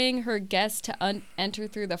allowing her guests to enter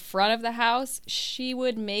through the front of the house, she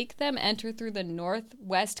would make them enter through the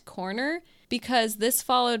northwest corner because this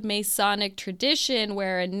followed Masonic tradition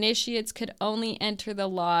where initiates could only enter the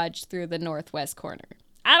lodge through the northwest corner.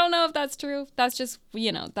 I don't know if that's true. That's just,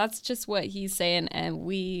 that's just what he's saying, and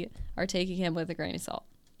we are taking him with a grain of salt.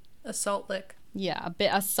 A salt lick. Yeah,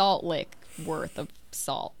 a salt lick worth of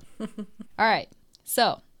salt. All right,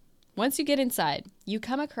 so once you get inside, you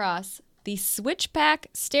come across the switchback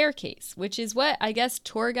staircase, which is what I guess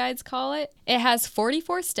tour guides call it. It has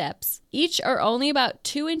 44 steps. Each are only about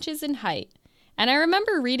 2 inches in height. And I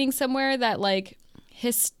remember reading somewhere that, like,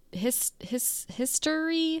 history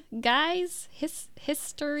guys?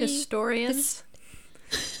 Historians?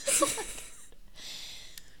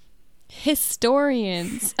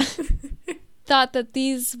 Historians thought that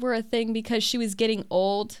these were a thing because she was getting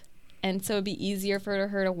old, and so it'd be easier for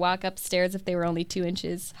her to walk upstairs if they were only 2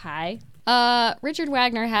 inches high. Richard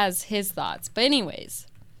Wagner has his thoughts. But anyways,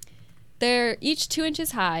 they're each 2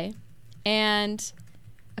 inches high, and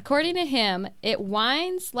according to him, it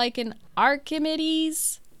winds like an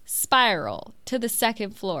Archimedes spiral to the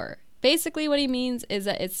second floor. Basically what he means is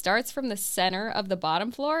that it starts from the center of the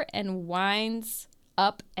bottom floor and winds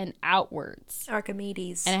up and outwards.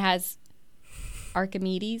 Archimedes. And it has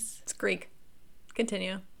Archimedes. It's Greek.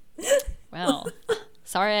 Continue. Well,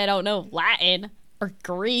 sorry I don't know Latin or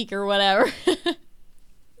Greek or whatever.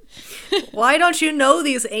 Why don't you know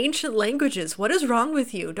these ancient languages? What is wrong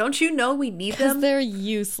with you? Don't you know we need them? Because they're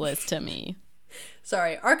useless to me.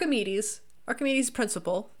 Sorry, Archimedes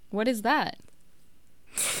principle. What is that?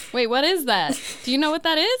 Wait, what is that? Do you know what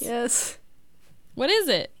that is? Yes. What is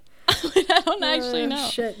it? I don't actually know.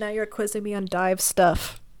 Shit, now you're quizzing me on dive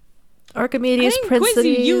stuff. Archimedes quiz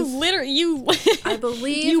you. You I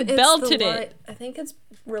believe you it's belted it. I think it's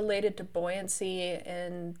related to buoyancy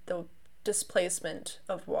and the displacement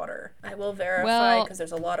of water. I will verify because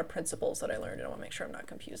there's a lot of principles that I learned and I want to make sure I'm not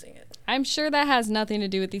confusing it. I'm sure that has nothing to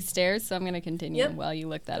do with these stairs, so I'm going to continue while you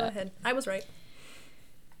look that Go up. Go ahead. I was right.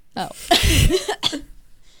 Oh.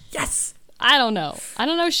 Yes! I don't know. I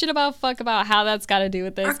don't know shit about how that's got to do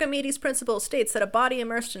with this. Archimedes' principle states that a body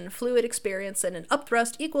immersed in fluid experience and an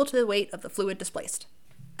upthrust equal to the weight of the fluid displaced.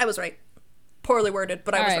 I was right. Poorly worded,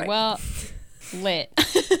 but I was right. Well, lit.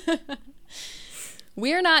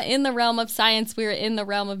 We're not in the realm of science. We're in the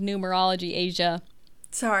realm of numerology, Aysia.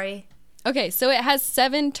 Sorry. Okay, so it has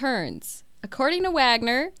 7 turns. According to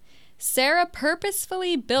Wagner, Sarah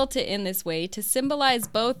purposefully built it in this way to symbolize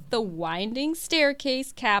both the winding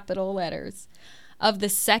staircase capital letters of the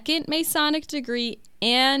second Masonic degree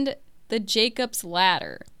and the Jacob's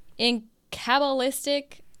ladder. In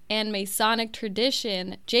Kabbalistic and Masonic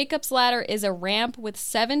tradition, Jacob's ladder is a ramp with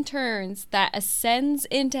 7 turns that ascends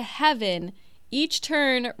into heaven, each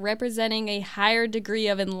turn representing a higher degree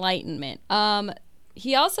of enlightenment.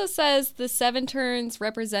 He also says the 7 turns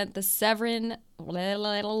represent the 7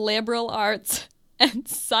 liberal arts and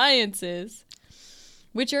sciences,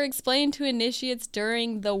 which are explained to initiates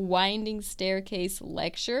during the winding staircase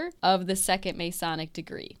lecture of the second Masonic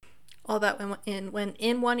degree. All that went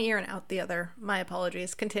in one ear and out the other. My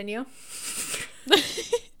apologies. Continue.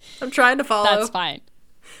 I'm trying to follow. That's fine.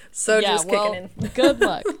 So yeah, just kicking in. Good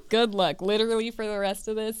luck. Good luck. Literally for the rest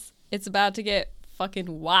of this, it's about to get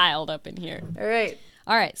fucking wild up in here. All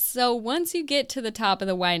right. So once you get to the top of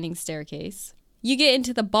the winding staircase, you get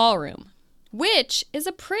into the ballroom, which is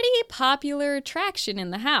a pretty popular attraction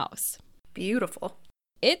in the house. Beautiful.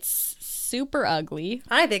 It's super ugly.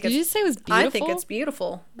 Did you just say it was beautiful? I think it's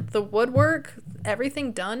beautiful. The woodwork,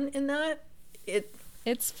 everything done in that,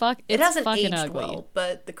 It hasn't fucking aged ugly. well,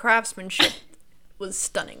 but the craftsmanship was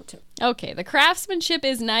stunning to me. Okay, the craftsmanship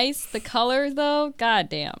is nice. The color, though,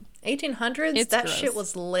 goddamn. 1800s, that gross. shit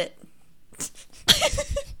was lit.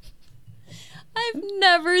 I've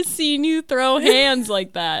never seen you throw hands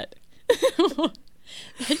like that.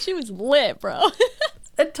 That shit was lit, bro.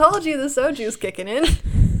 I told you the soju's kicking in.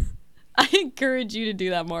 I encourage you to do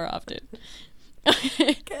that more often.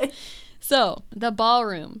 Okay. So, the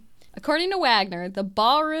ballroom. According to Wagner, the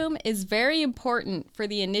ballroom is very important for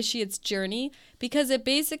the initiate's journey because it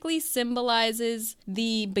basically symbolizes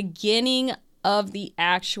the beginning of the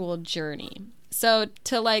actual journey. So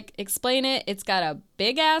to like explain it, it's got a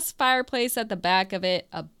big ass fireplace at the back of it,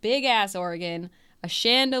 a big ass organ, a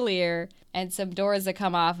chandelier, and some doors that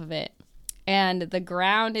come off of it. And the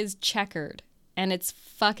ground is checkered and it's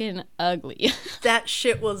fucking ugly. That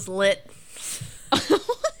shit was lit.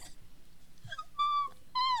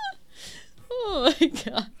 Oh my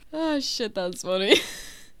god. Oh shit, that's funny.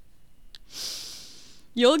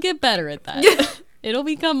 You'll get better at that. It'll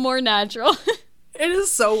become more natural. It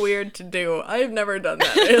is so weird to do. I've never done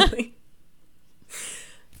that, really.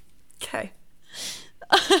 Okay.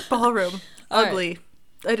 Ballroom. Ugly.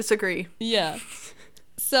 Right. I disagree. Yeah.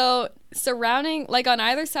 So, surrounding, like on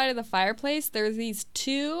either side of the fireplace, there's these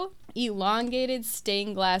two elongated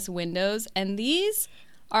stained glass windows, and these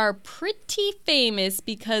are pretty famous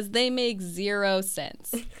because they make zero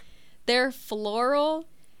sense. They're floral,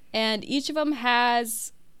 and each of them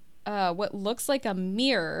has what looks like a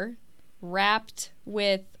mirror wrapped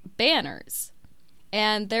with banners.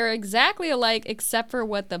 And they're exactly alike except for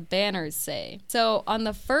what the banners say. So on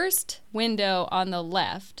the first window on the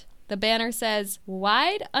left, the banner says,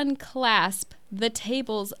 "Wide unclasp the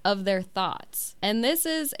tables of their thoughts." And this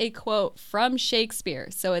is a quote from Shakespeare.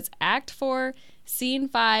 So it's Act 4, Scene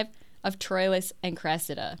 5 of Troilus and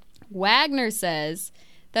Cressida. Wagner says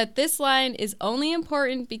that this line is only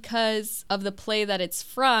important because of the play that it's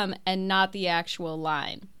from and not the actual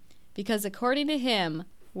line. Because according to him,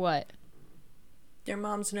 what? Your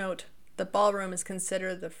mom's note. The ballroom is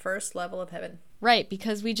considered the first level of heaven. Right,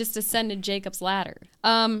 because we just ascended Jacob's ladder.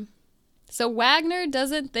 So Wagner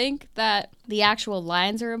doesn't think that the actual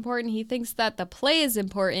lines are important. He thinks that the play is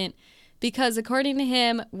important because according to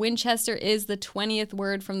him, Winchester is the 20th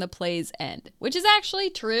word from the play's end, which is actually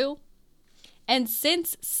true. And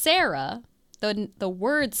since Sarah, the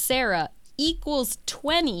word Sarah equals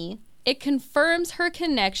 20, it confirms her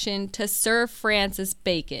connection to Sir Francis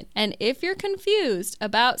Bacon. And if you're confused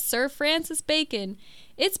about Sir Francis Bacon,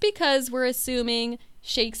 it's because we're assuming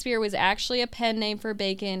Shakespeare was actually a pen name for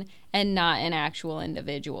Bacon and not an actual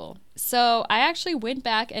individual. So I actually went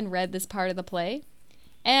back and read this part of the play.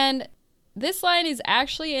 And this line is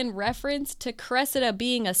actually in reference to Cressida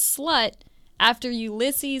being a slut after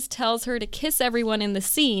Ulysses tells her to kiss everyone in the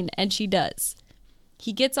scene, and she does.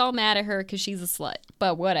 He gets all mad at her because she's a slut,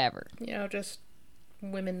 but whatever. You know, just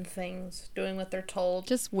women things, doing what they're told.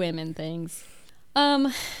 Just women things.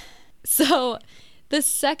 So the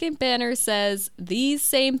second banner says, "These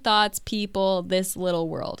same thoughts people this little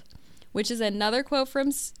world," which is another quote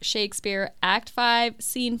from Shakespeare, Act 5,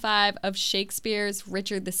 Scene 5 of Shakespeare's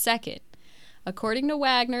Richard II. According to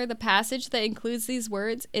Wagner, the passage that includes these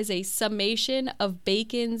words is a summation of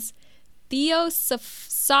Bacon's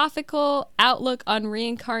theosophical outlook on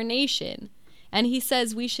reincarnation. And he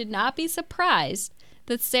says we should not be surprised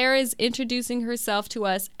that Sarah is introducing herself to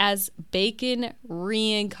us as Bacon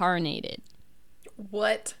reincarnated.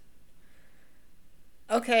 What?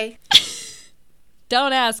 Okay.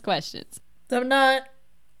 Don't ask questions. I'm not.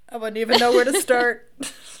 I wouldn't even know where to start.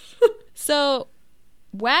 So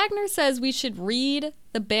Wagner says we should read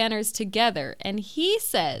the banners together, and he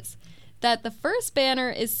says that the first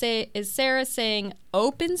banner is Sarah saying,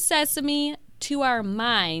 "Open sesame to our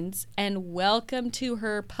minds and welcome to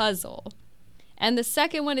her puzzle." And the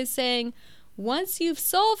second one is saying, "Once you've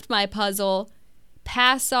solved my puzzle,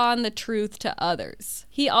 pass on the truth to others."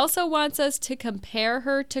 He also wants us to compare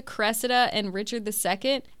her to Cressida and Richard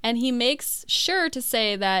II, and he makes sure to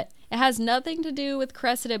say that it has nothing to do with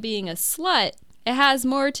Cressida being a slut. It has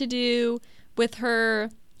more to do with her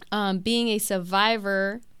being a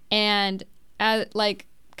survivor, and like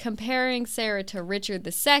comparing Sarah to Richard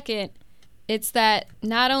II, it's that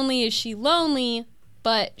not only is she lonely,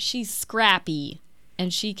 but she's scrappy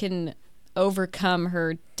and she can overcome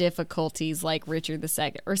her difficulties like Richard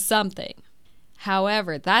II or something.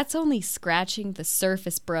 However, that's only scratching the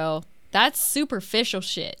surface, bro. That's superficial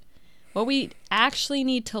shit. What we actually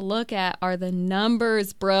need to look at are the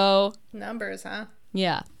numbers, bro. Numbers, huh?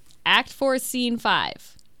 Yeah. Act 4, Scene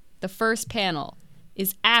 5. The first panel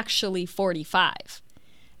is actually 45.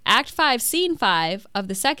 Act 5, Scene 5 of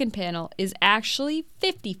the second panel is actually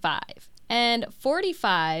 55. And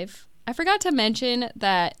 45, I forgot to mention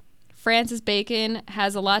that Francis Bacon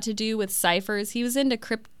has a lot to do with ciphers. He was into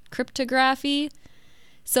cryptography.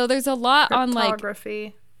 So there's a lot on like...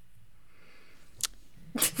 Cryptography.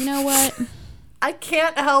 You know what? I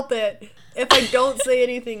can't help it. If I don't say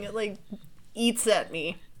anything, it like eats at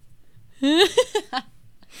me.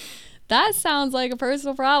 That sounds like a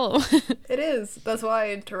personal problem. It is. That's why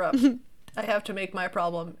I interrupt. I have to make my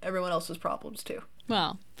problem everyone else's problems too.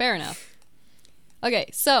 Well, fair enough. Okay,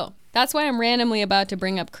 so that's why I'm randomly about to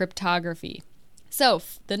bring up cryptography. So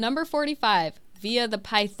the number 45 via the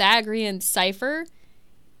Pythagorean cipher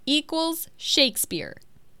equals Shakespeare.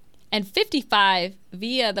 And 55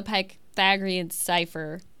 via the Pythagorean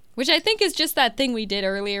cipher, which I think is just that thing we did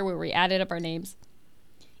earlier where we added up our names,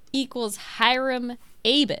 equals Hiram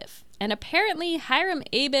Abiff. And apparently Hiram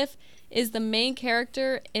Abiff is the main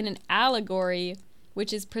character in an allegory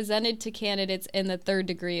which is presented to candidates in the third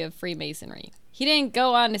degree of Freemasonry. He didn't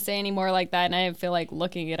go on to say any more like that, and I didn't feel like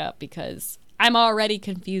looking it up because I'm already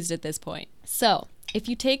confused at this point. So, if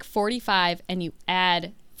you take 45 and you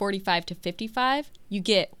add 45 to 55, you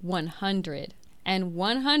get 100. And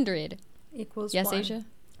 100... equals yes, 1. Aysia?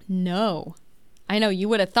 No. I know, you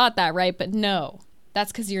would have thought that, right? But no.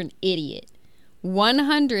 That's because you're an idiot.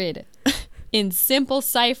 100 in simple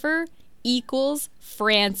cipher equals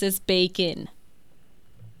Francis Bacon.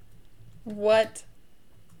 What?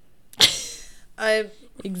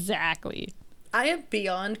 Exactly. I am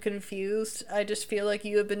beyond confused. I just feel like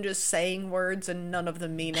you have been just saying words and none of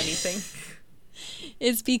them mean anything.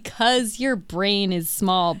 It's because your brain is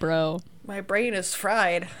small, bro. My brain is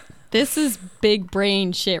fried. This is big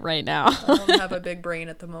brain shit right now. I don't have a big brain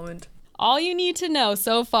at the moment. All you need to know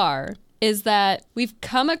so far is that we've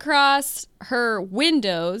come across her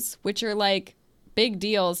windows, which are like big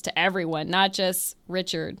deals to everyone, not just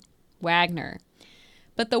Richard Wagner.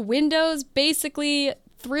 But the windows basically,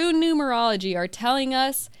 through numerology, are telling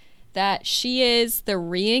us that she is the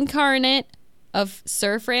reincarnate of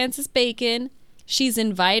Sir Francis Bacon. She's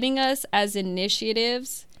inviting us as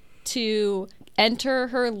initiatives to enter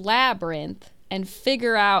her labyrinth and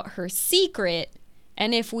figure out her secret.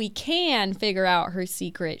 And if we can figure out her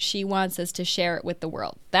secret, she wants us to share it with the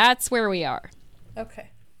world. That's where we are. Okay.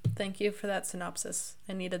 Thank you for that synopsis.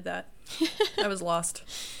 I needed that. I was lost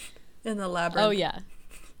in the labyrinth. Oh, yeah.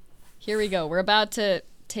 Here we go. We're about to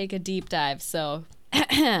take a deep dive. So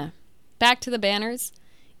back to the banners.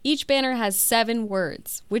 Each banner has 7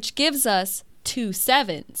 words, which gives us 2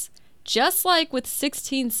 7s, just like with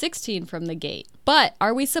 1616 from the gate. But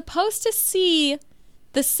are we supposed to see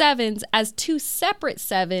the 7s as 2 separate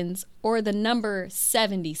 7s or the number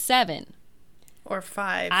 77? Or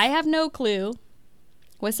 5. I have no clue.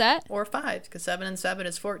 What's that? Or 5, because 7 and 7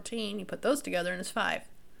 is 14. You put those together and it's 5.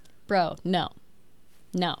 Bro, no.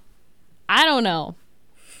 No. I don't know.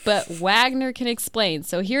 But Wagner can explain.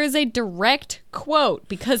 So here is a direct quote,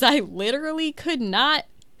 because I literally could not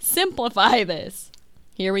simplify this.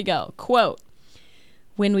 Here we go. Quote,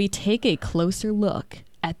 "When we take a closer look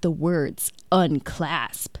at the words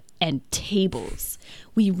unclasp and tables,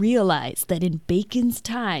 we realize that in Bacon's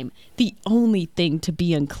time, the only thing to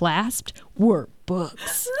be unclasped were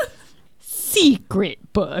books.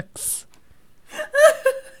 Secret books.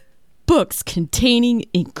 Books containing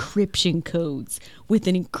encryption codes with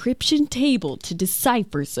an encryption table to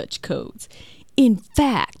decipher such codes. In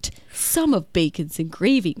fact, some of Bacon's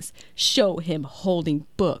engravings show him holding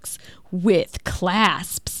books with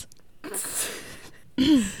clasps.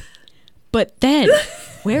 But then,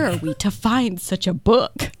 where are we to find such a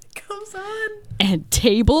book? Goes on. And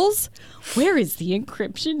tables? Where is the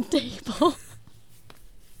encryption table?"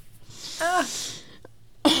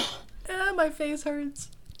 My face hurts.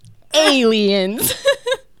 Aliens.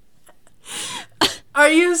 Are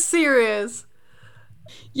you serious?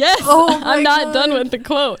 Yes. Oh my I'm not God. done with the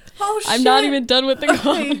quote. Oh, shit. I'm not even done with the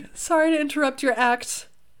quote. Okay, sorry to interrupt your act.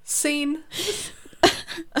 Scene.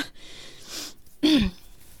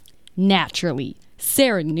 Naturally,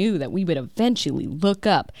 Sarah knew that we would eventually look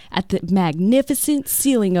up at the magnificent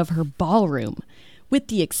ceiling of her ballroom. With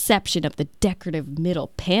the exception of the decorative middle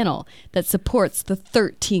panel that supports the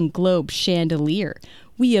 13-globe chandelier,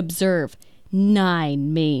 we observe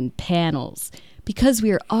 9 main panels. Because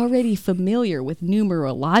we are already familiar with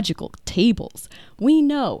numerological tables, we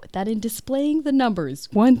know that in displaying the numbers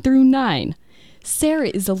 1 through 9, Sarah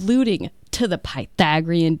is alluding to the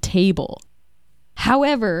Pythagorean table.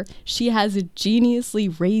 However, she has ingeniously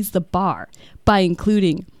raised the bar by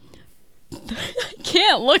including... I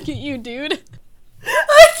can't look at you, dude.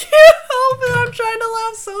 I can't help I'm trying to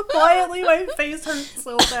laugh so quietly. My face hurts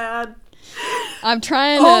so bad. I'm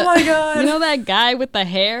trying to... Oh my God. You know that guy with the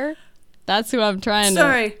hair? That's who I'm trying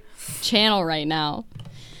to channel right now.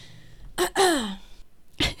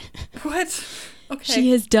 What? Okay.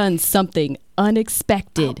 She has done something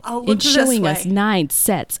unexpected in showing us 9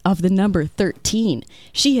 sets of the number 13.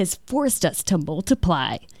 She has forced us to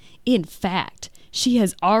multiply. In fact, she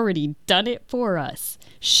has already done it for us.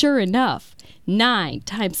 Sure enough, 9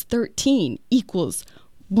 times 13 equals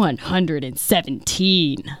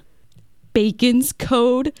 117. Bacon's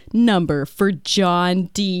code number for John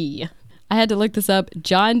D. I had to look this up.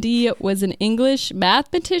 John D was an English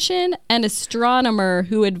mathematician and astronomer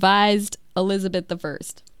who advised Elizabeth I. Okay.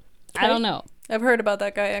 I don't know. I've heard about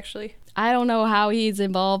that guy, actually. I don't know how he's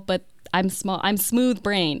involved, but I'm smooth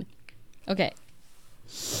brain. Okay.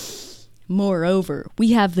 Moreover,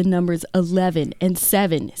 we have the numbers 11 and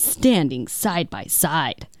 7 standing side by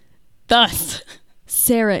side. Thus,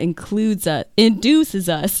 Sarah induces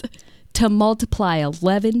us to multiply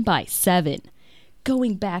 11 by 7.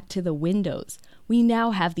 Going back to the windows, we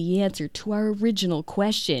now have the answer to our original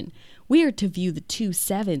question. We are to view the 2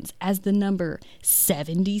 sevens as the number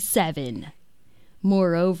 77.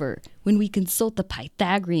 Moreover, when we consult the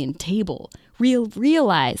Pythagorean table, we'll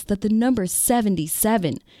realize that the number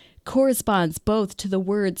 77 corresponds both to the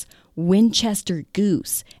words Winchester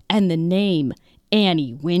goose and the name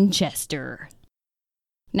Annie Winchester.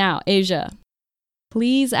 Now, Aysia,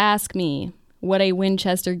 please ask me what a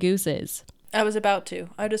Winchester goose is. I was about to.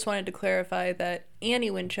 I just wanted to clarify that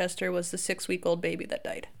Annie Winchester was the 6-week-old baby that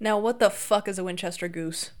died. Now, what the fuck is a Winchester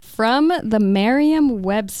goose? From the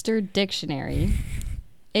Merriam-Webster Dictionary,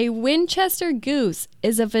 a Winchester goose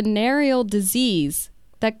is a venereal disease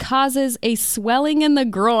that causes a swelling in the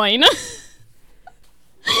groin.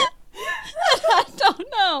 I don't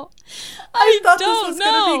know. I thought this was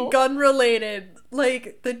going to be gun-related.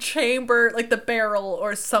 Like the chamber, like the barrel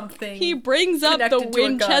or something. He brings up the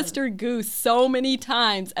Winchester goose so many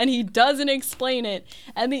times and he doesn't explain it.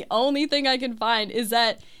 And the only thing I can find is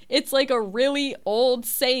that it's like a really old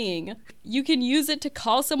saying. You can use it to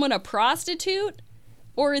call someone a prostitute,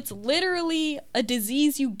 or it's literally a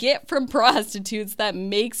disease you get from prostitutes that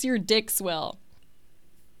makes your dick swell.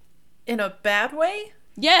 In a bad way?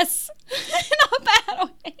 Yes. In a bad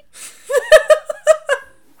way.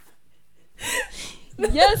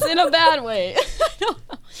 Yes, in a bad way. I don't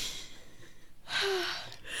know.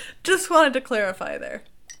 Just wanted to clarify there.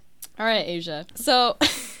 All right, Aysia. So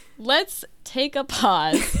let's take a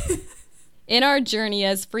pause in our journey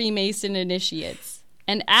as Freemason initiates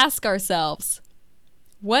and ask ourselves,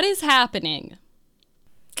 what is happening?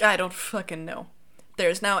 I don't fucking know.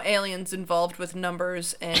 There's now aliens involved with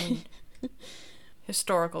numbers and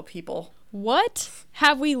historical people. What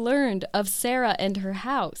have we learned of Sarah and her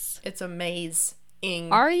house? It's a maze.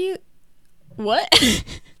 Are you... What?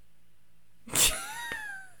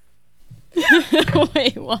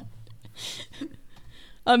 Wait, what?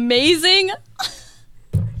 Amazing?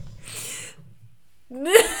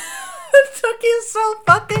 It took you so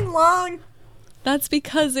fucking long. That's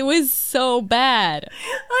because it was so bad.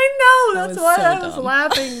 I know, that's why I was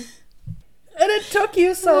laughing. And it took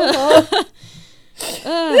you so long.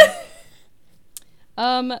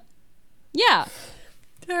 Yeah.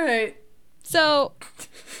 All right. So,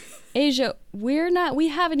 Aysia, we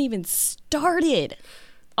haven't even started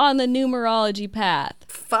on the numerology path.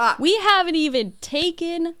 Fuck. We haven't even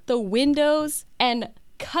taken the windows and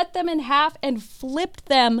cut them in half and flipped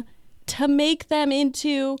them to make them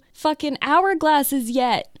into fucking hourglasses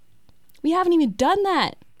yet. We haven't even done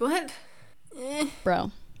that. What?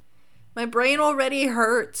 Bro. My brain already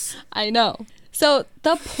hurts. I know. So,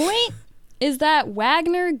 the point is that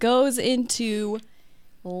Wagner goes into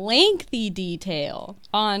lengthy detail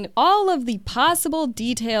on all of the possible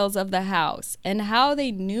details of the house and how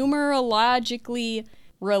they numerologically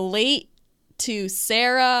relate to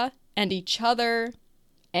Sarah and each other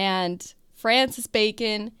and Francis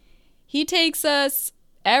Bacon. He takes us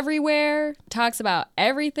everywhere, talks about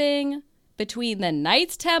everything between the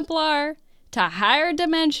Knights Templar to higher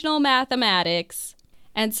dimensional mathematics.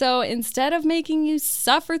 And so instead of making you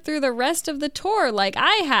suffer through the rest of the tour like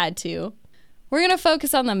I had to, we're going to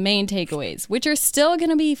focus on the main takeaways, which are still going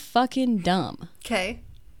to be fucking dumb. Okay.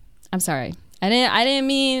 I'm sorry. I didn't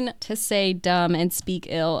mean to say dumb and speak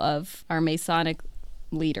ill of our Masonic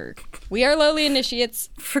leader. We are lowly initiates.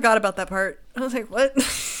 Forgot about that part. I was like, what?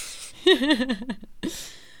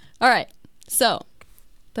 All right. So,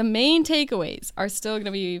 the main takeaways are still going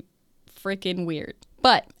to be freaking weird.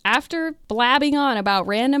 But after blabbing on about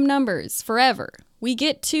random numbers forever, we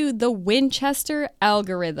get to the Winchester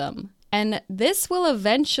algorithm. And this will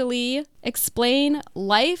eventually explain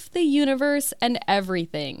life, the universe, and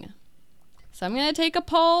everything. So I'm going to take a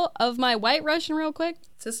poll of my White Russian real quick.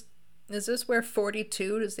 Is this where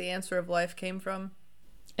 42 is the answer of life came from?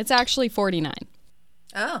 It's actually 49.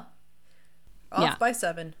 Oh. Off by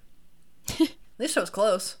 7. At least I was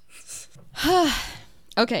close.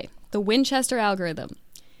 Okay, the Winchester algorithm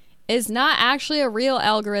is not actually a real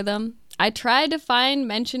algorithm. I tried to find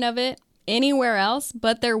mention of it anywhere else,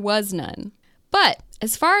 but there was none. But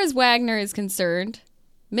as far as Wagner is concerned,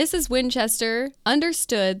 Mrs. Winchester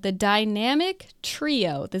understood the dynamic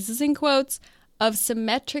trio, this is in quotes, of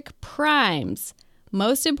symmetric primes,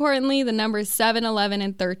 most importantly the numbers 7, 11,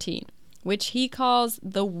 and 13, which he calls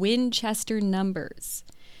the Winchester numbers.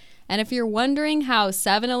 And if you're wondering how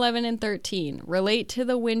 7, 11, and 13 relate to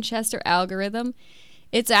the Winchester algorithm,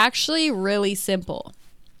 it's actually really simple.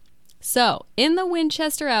 So, in the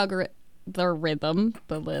Winchester algorithm,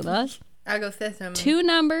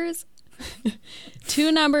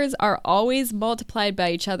 two numbers are always multiplied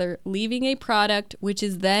by each other, leaving a product which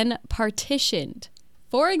is then partitioned.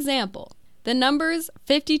 For example, the numbers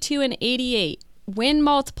 52 and 88, when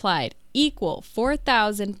multiplied, equal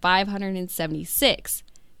 4,576.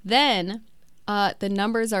 Then the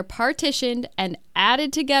numbers are partitioned and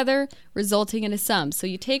added together, resulting in a sum. So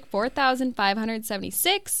you take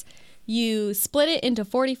 4,576, you split it into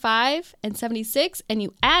 45 and 76, and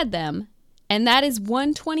you add them, and that is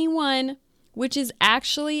 121, which is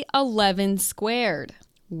actually 11 squared.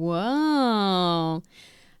 Whoa.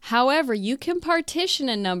 However, you can partition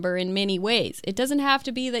a number in many ways. It doesn't have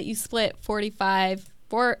to be that you split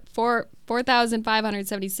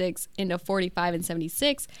 4,576 into 45 and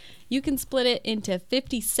 76. You can split it into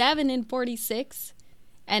 57 and 46,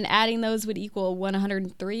 and adding those would equal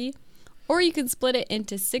 103. Or you can split it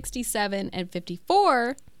into 67 and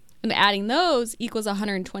 54, and adding those equals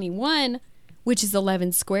 121, which is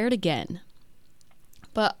 11 squared again.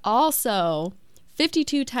 But also,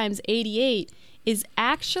 52 times 88 is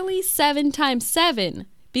actually 7 times 7,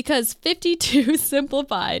 because 52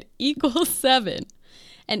 simplified equals 7,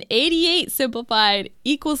 and 88 simplified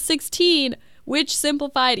equals 16, which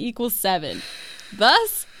simplified equals 7.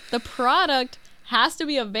 Thus, the product has to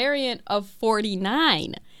be a variant of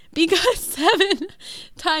 49, because 7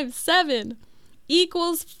 times 7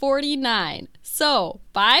 equals 49. So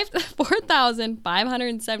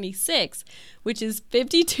 4,576, which is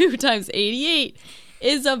 52 times 88,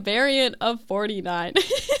 is a variant of 49. Did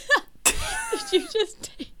you just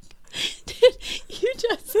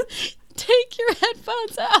take your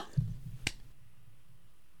headphones out?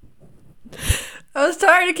 I was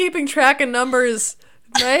tired of keeping track of numbers.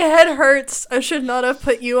 My head hurts. I should not have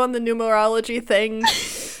put you on the numerology thing.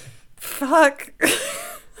 Fuck.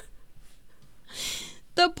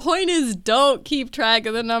 The point is, don't keep track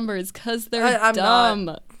of the numbers because they're I'm dumb.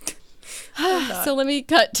 I'm not. So let me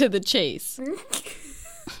cut to the chase.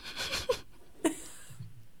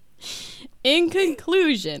 In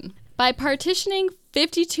conclusion, by partitioning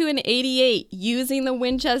 52 and 88 using the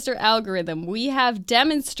Winchester algorithm, we have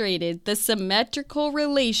demonstrated the symmetrical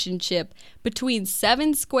relationship between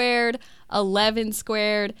 7 squared, 11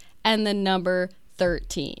 squared, and the number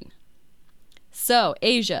 13. So,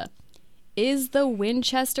 Aysia, is the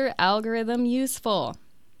Winchester algorithm useful?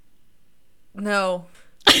 No.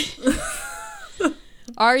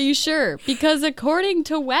 Are you sure? Because according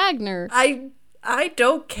to Wagner... I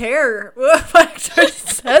don't care what Wagner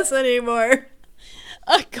says anymore.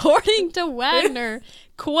 According to Wagner,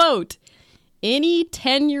 quote, any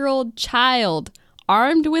 10-year-old child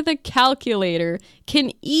armed with a calculator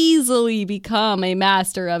can easily become a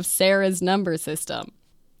master of Sarah's number system.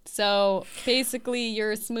 So basically,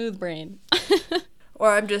 you're a smooth brain.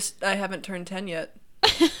 Or I haven't turned 10 yet.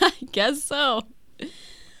 I guess so.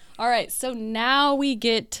 All right, so now we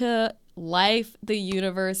get to life, the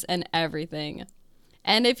universe, and everything.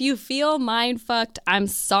 And if you feel mind-fucked, I'm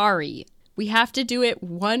sorry. We have to do it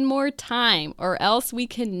one more time, or else we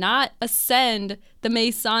cannot ascend the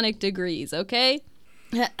Masonic degrees, okay?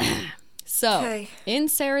 So, in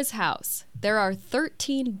Sarah's house, there are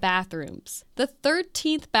 13 bathrooms. The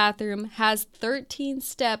 13th bathroom has 13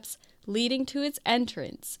 steps leading to its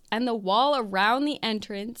entrance, and the wall around the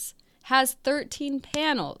entrance has 13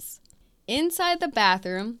 panels. Inside the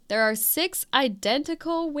bathroom, there are 6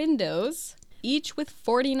 identical windows, each with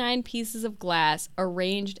 49 pieces of glass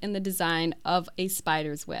arranged in the design of a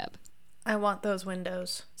spider's web. I want those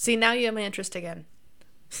windows. See, now you have my interest again.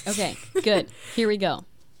 Okay, good. Here we go.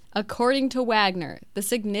 According to Wagner, the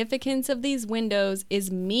significance of these windows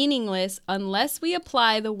is meaningless unless we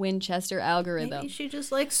apply the Winchester algorithm. Maybe she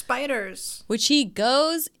just likes spiders. Which he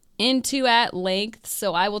goes into at length,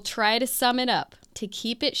 so I will try to sum it up. To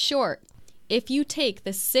keep it short, if you take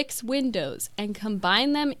the 6 windows and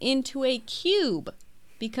combine them into a cube,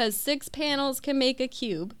 because 6 panels can make a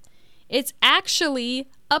cube, it's actually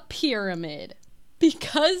a pyramid.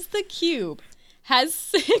 Because the cube has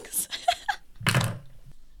 6...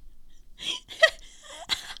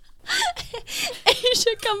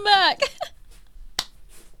 Aysia, come back.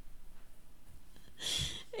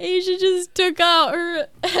 Aysia just took out her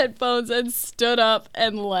headphones and stood up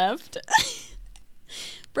and left.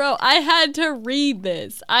 Bro, I had to read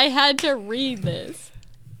this. I'm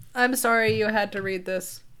sorry you had to read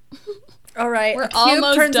this. All right, We're a cube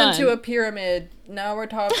almost turns done. into a pyramid. Now we're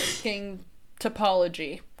talking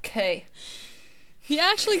topology. Okay. He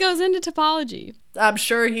actually goes into topology. I'm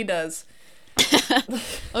sure he does.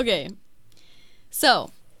 Okay.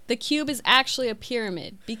 So, the cube is actually a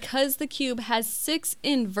pyramid because the cube has 6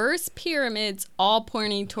 inverse pyramids all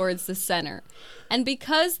pointing towards the center. And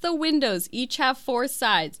because the windows each have 4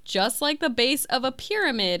 sides, just like the base of a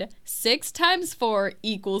pyramid, 6 times 4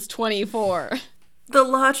 equals 24. The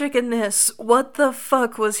logic in this, what the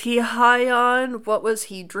fuck was he high on? What was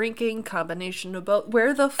he drinking? Combination of both.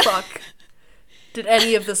 Where the fuck did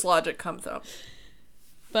any of this logic come from?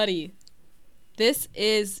 Buddy, this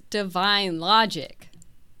is divine logic.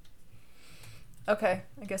 Okay,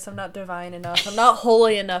 I guess I'm not divine enough. I'm not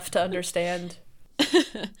holy enough to understand.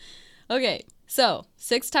 Okay, so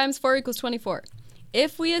 6 times 4 equals 24.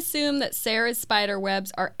 If we assume that Sarah's spider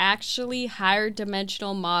webs are actually higher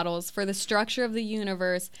dimensional models for the structure of the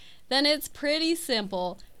universe, then it's pretty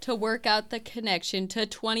simple to work out the connection to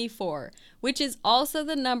 24, which is also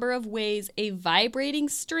the number of ways a vibrating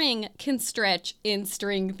string can stretch in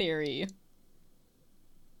string theory.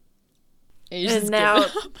 And now,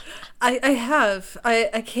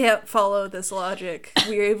 I can't follow this logic.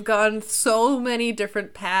 We've gone so many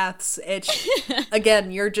different paths. It's,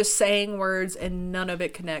 again, you're just saying words and none of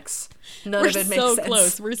it connects. None of it makes sense.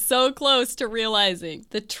 Close. We're so close to realizing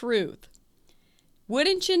the truth.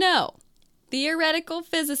 Wouldn't you know? Theoretical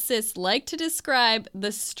physicists like to describe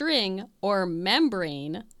the string or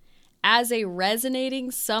membrane as a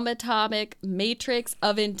resonating subatomic matrix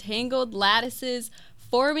of entangled lattices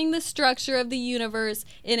forming the structure of the universe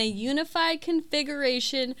in a unified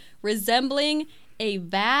configuration resembling a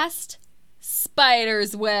vast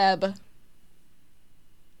spider's web.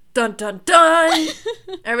 Dun dun dun!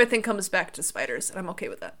 Everything comes back to spiders, and I'm okay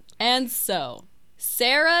with that. And so,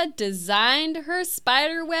 Sarah designed her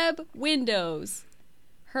spider web windows.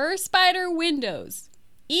 Her spider windows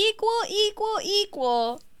equal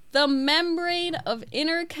the membrane of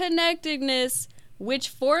interconnectedness which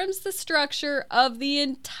forms the structure of the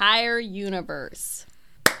entire universe.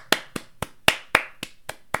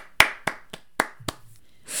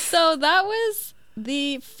 So that was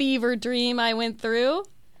the fever dream I went through.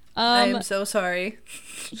 I am so sorry.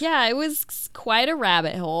 Yeah, it was quite a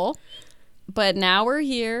rabbit hole. But now we're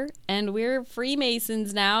here, and we're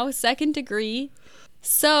Freemasons now, 2nd degree.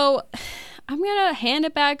 So I'm going to hand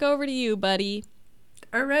it back over to you, buddy.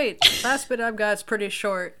 All right. Last bit I've got is pretty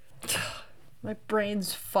short. My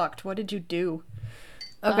brain's fucked. What did you do?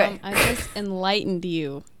 Okay. I just enlightened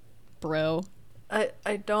you, bro.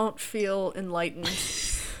 I don't feel enlightened.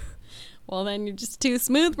 Well, then you're just too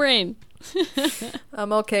smooth brain.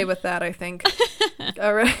 I'm okay with that, I think.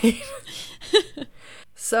 All right.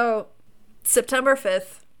 So, September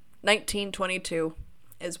 5th, 1922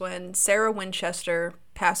 is when Sarah Winchester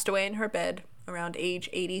passed away in her bed around age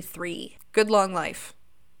 83. Good long life,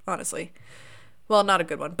 honestly. Well, not a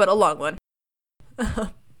good one, but a long one.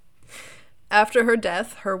 After her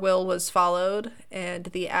death, her will was followed, and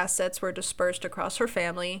the assets were dispersed across her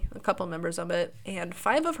family, a couple members of it, and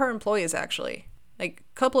 5 of her employees, actually. Like,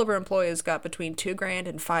 a couple of her employees got between $2,000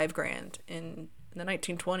 and $5,000. In the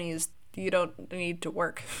 1920s, you don't need to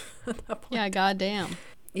work at that point. Yeah, goddamn.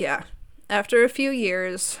 Yeah. After a few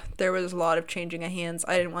years, there was a lot of changing of hands.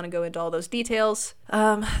 I didn't want to go into all those details.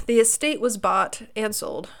 The estate was bought and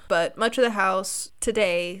sold, but much of the house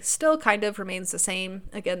today still kind of remains the same.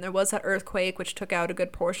 Again, there was that earthquake which took out a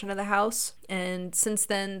good portion of the house, and since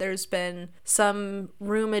then there's been some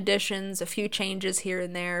room additions, a few changes here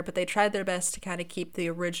and there, but they tried their best to kind of keep the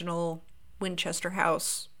original Winchester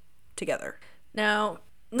house together. Now,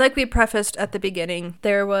 like we prefaced at the beginning,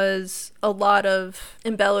 there was a lot of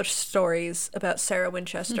embellished stories about Sarah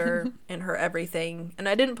Winchester and her everything. And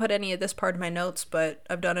I didn't put any of this part in my notes, but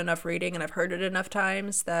I've done enough reading and I've heard it enough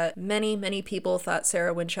times that many, many people thought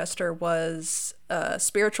Sarah Winchester was a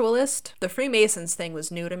spiritualist. The Freemasons thing was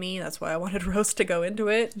new to me. That's why I wanted Rose to go into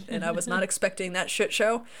it. And I was not expecting that shit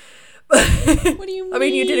show. What do you mean? I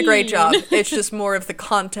mean, you did a great job. It's just more of the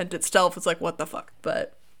content itself is like, what the fuck?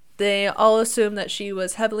 But they all assume that she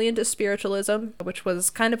was heavily into spiritualism, which was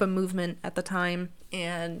kind of a movement at the time.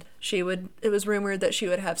 And it was rumored that she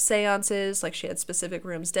would have seances, like she had specific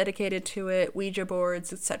rooms dedicated to it, Ouija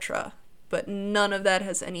boards, etc. But none of that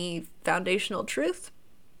has any foundational truth.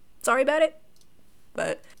 Sorry about it.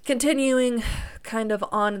 But continuing kind of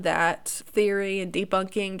on that theory and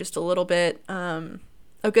debunking just a little bit,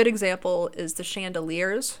 a good example is the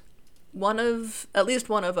chandeliers. At least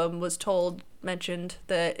one of them was mentioned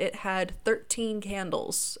that it had 13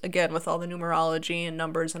 candles, again with all the numerology and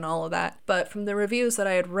numbers and all of that. But from the reviews that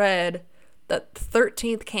I had read, that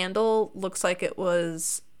 13th candle looks like it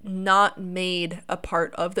was not made a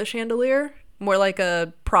part of the chandelier, more like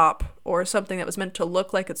a prop or something that was meant to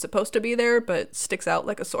look like it's supposed to be there but sticks out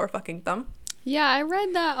like a sore fucking thumb. Yeah, I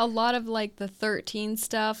read that a lot of like the 13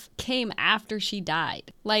 stuff came after she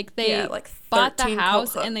died. Like they bought the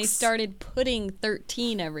house and they started putting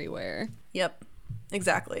 13 everywhere. Yep,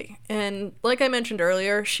 exactly. And like I mentioned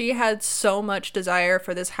earlier, she had so much desire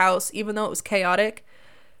for this house, even though it was chaotic,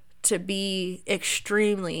 to be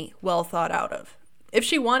extremely well thought out of. If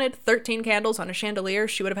she wanted 13 candles on a chandelier,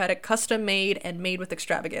 she would have had it custom made and made with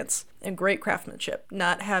extravagance and great craftsmanship,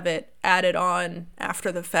 not have it added on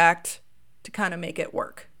after the fact to kind of make it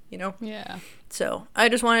work, you know? Yeah. So I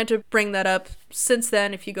just wanted to bring that up. Since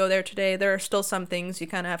then, if you go there today, there are still some things you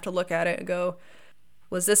kind of have to look at it and go,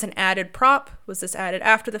 was this an added prop? Was this added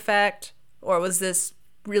after the fact? Or was this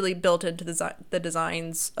really built into the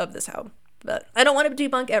designs of this house? But I don't want to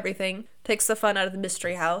debunk everything. Takes the fun out of the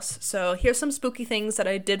mystery house. So here's some spooky things that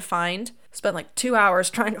I did find. Spent like 2 hours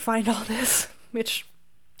trying to find all this, which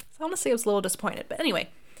honestly I was a little disappointed. But anyway,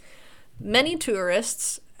 many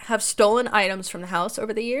tourists have stolen items from the house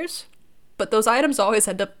over the years, but those items always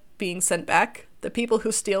end up being sent back. The people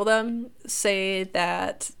who steal them say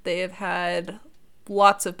that they have had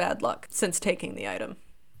lots of bad luck since taking the item.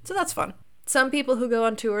 So that's fun. Some people who go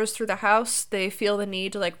on tours through the house, they feel the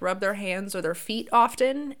need to like rub their hands or their feet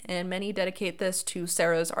often, and many dedicate this to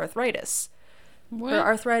Sarah's arthritis. What? Her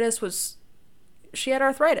arthritis she had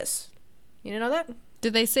arthritis. You didn't know that?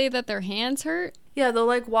 Did they say that their hands hurt? Yeah, they'll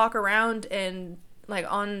like walk around and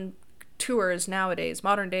like on tours nowadays,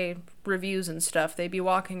 modern day reviews and stuff, they'd be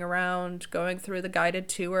walking around, going through the guided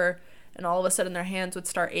tour, and all of a sudden their hands would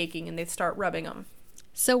start aching and they'd start rubbing them.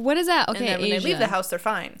 So what is that? Okay, and then when Aysia, they leave the house, they're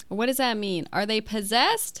fine. What does that mean? Are they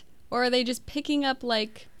possessed, or are they just picking up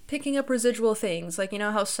residual things? Like, you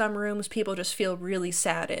know how some rooms people just feel really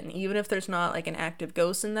sad in, even if there's not like an active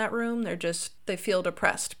ghost in that room, they feel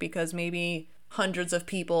depressed because maybe hundreds of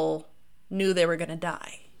people knew they were going to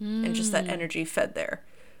die and just that energy fed there.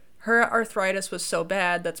 Her arthritis was so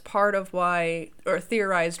bad, that's part of why, or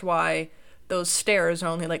theorized why, those stairs are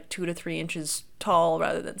only like 2 to 3 inches tall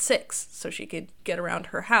rather than 6, so she could get around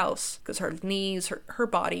her house, because her knees, her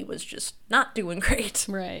body was just not doing great.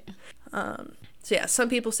 Right. So yeah, some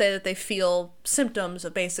people say that they feel symptoms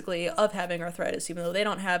of having arthritis, even though they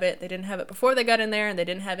don't have it. They didn't have it before they got in there, and they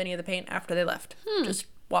didn't have any of the pain after they left, just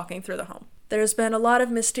walking through the home. There's been a lot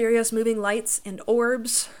of mysterious moving lights and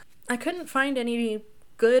orbs. I couldn't find any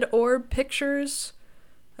good orb pictures.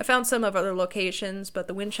 I found some of other locations, but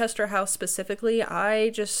the Winchester house specifically, I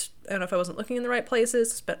don't know if I wasn't looking in the right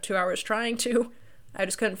places, spent 2 hours trying to. I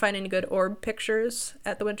just couldn't find any good orb pictures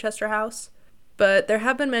at the Winchester house. But there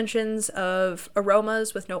have been mentions of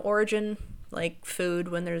aromas with no origin, like food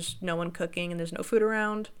when there's no one cooking and there's no food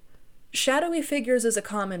around. Shadowy figures is a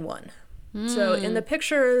common one. So in the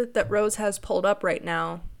picture that Rose has pulled up right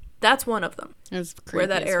now, that's one of them. It's creepy where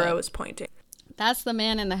that arrow fuck. is pointing. That's the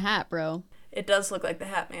man in the hat, bro. It does look like the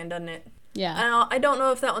Hat Man, doesn't it? Yeah. I don't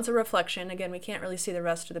know if that one's a reflection. Again, we can't really see the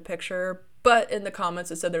rest of the picture, but in the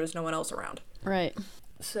comments it said there was no one else around. Right.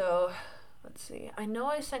 So, let's see. I know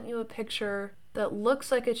I sent you a picture that looks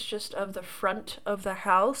like it's just of the front of the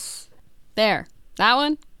house. There. That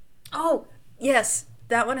one? Oh, yes.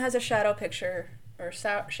 That one has a shadow picture, or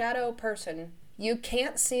shadow person. You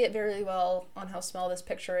can't see it very well on how small this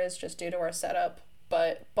picture is just due to our setup,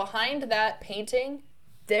 but behind that painting,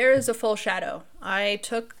 there is a full shadow. I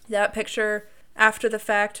took that picture after the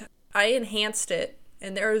fact. I enhanced it,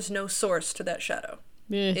 and there is no source to that shadow.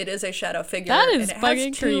 Yeah. It is a shadow figure. That is and it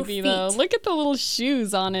fucking has 2 creepy, feet. though. Look at the little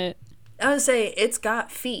shoes on it. I would say it's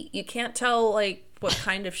got feet. You can't tell, like, what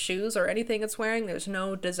kind of shoes or anything it's wearing. There's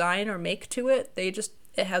no design or make to it.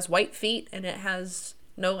 It has white feet, and it has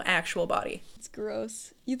no actual body. It's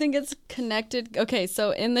gross. You think it's connected? Okay,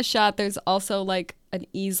 so in the shot, there's also, like, an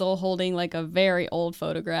easel holding, like, a very old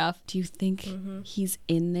photograph. Do you think he's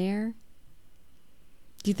in there?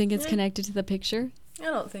 Do you think it's connected to the picture? I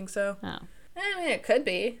don't think so. Oh. I mean, it could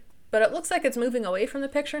be. But it looks like it's moving away from the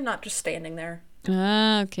picture, not just standing there.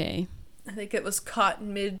 Ah, okay. I think it was caught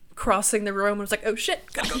mid-crossing the room and was like, oh shit,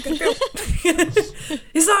 gotta go.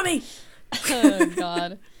 He saw me! Oh,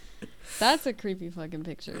 God. That's a creepy fucking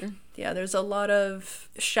picture. Yeah, there's a lot of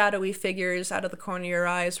shadowy figures out of the corner of your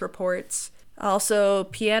eyes reports. Also,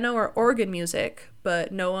 piano or organ music,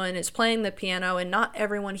 but no one is playing the piano and not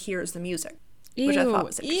everyone hears the music. Ew, which I thought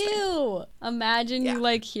was interesting. Ew! Imagine you,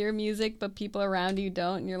 like, hear music, but people around you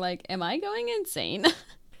don't, and you're like, am I going insane?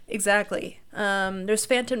 Exactly. There's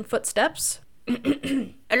phantom footsteps.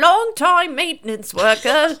 A long-time maintenance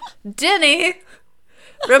worker, Denny,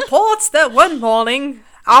 reports that one morning,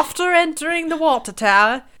 after entering the water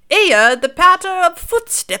tower, he heard the patter of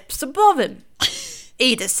footsteps above him.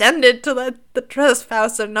 He descended to let the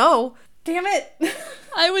trespasser know. Damn it!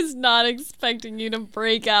 I was not expecting you to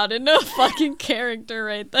break out into a fucking character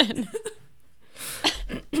right then.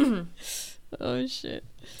 Oh, shit.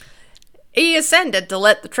 He ascended to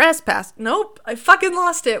let the trespass. Nope, I fucking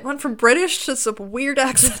lost it. Went from British to some weird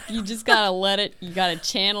accent. You just gotta let it, you gotta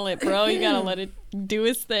channel it, bro. You gotta let it do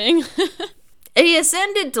its thing. He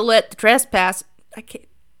ascended to let the trespass. I can't.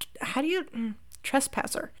 How do you.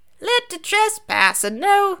 Trespasser. Let the trespasser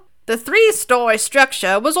know the 3-story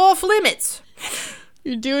structure was off limits.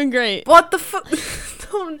 You're doing great. What the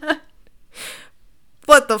No, not.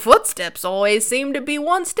 But the footsteps always seemed to be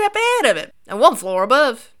one step ahead of him, and one floor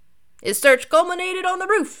above. His search culminated on the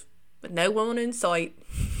roof, with no one in sight.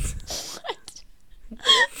 What?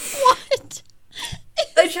 What?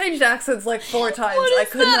 I changed accents like 4 times. I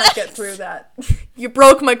could not get through that. You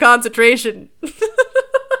broke my concentration.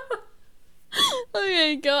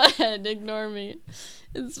 Okay, go ahead. Ignore me.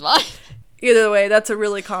 It's fine. Either way, that's a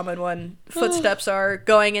really common one. Footsteps are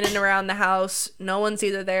going in and around the house. No one's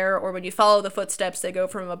either there, or when you follow the footsteps, they go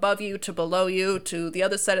from above you to below you to the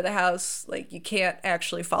other side of the house. Like, you can't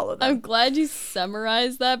actually follow them. I'm glad you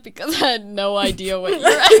summarized that because I had no idea what you were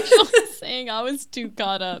actually saying. I was too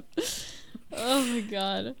caught up. Oh my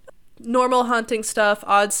god. Normal haunting stuff,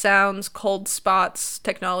 odd sounds, cold spots,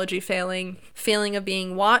 technology failing, feeling of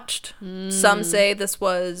being watched. Some say this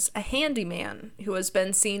was a handyman who has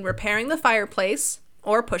been seen repairing the fireplace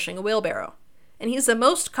or pushing a wheelbarrow. And he's the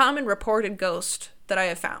most common reported ghost that I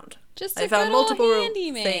have found. Just I a found good multiple old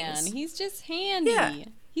handyman. things. He's just handy. Yeah.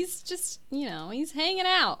 He's just, you know, he's hanging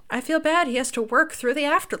out. I feel bad he has to work through the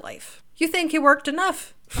afterlife. You think he worked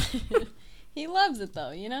enough? He loves it though,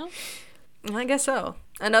 you know? I guess so.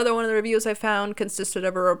 Another one of the reviews I found consisted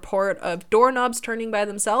of a report of doorknobs turning by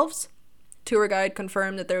themselves. Tour guide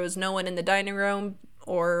confirmed that there was no one in the dining room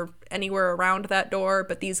or anywhere around that door,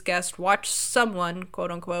 but these guests watched someone,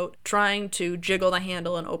 quote unquote, trying to jiggle the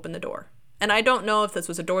handle and open the door. And I don't know if this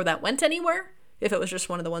was a door that went anywhere, if it was just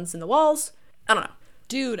one of the ones in the walls. I don't know.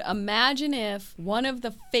 Dude, imagine if one of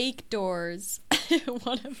the fake doors,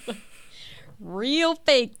 one of the real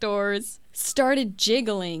fake doors, started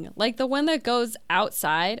jiggling. Like the one that goes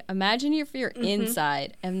outside. Imagine if you're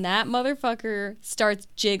inside and that motherfucker starts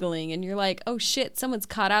jiggling and you're like, oh shit, someone's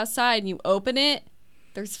caught outside, and you open it.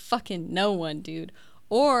 There's fucking no one, dude.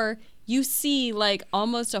 Or you see like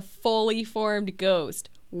almost a fully formed ghost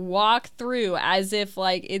walk through as if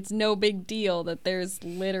like it's no big deal that there's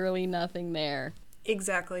literally nothing there.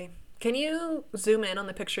 Exactly. Can you zoom in on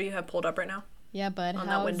the picture you have pulled up right now? Yeah, but on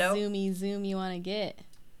how that window? zoomy zoom you want to get?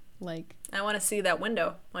 Like, I want to see that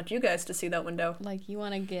window. I want you guys to see that window. like you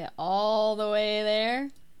want to get all the way there?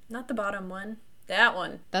 Not the bottom one. That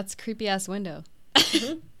one. That's a creepy ass window.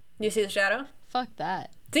 You see the shadow? Fuck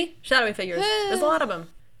that. See? Shadowy figures. There's a lot of them.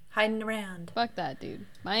 Hiding around. Fuck that, dude.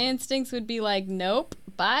 My instincts would be like, nope,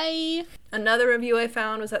 bye. Another review I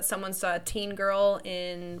found was that someone saw a teen girl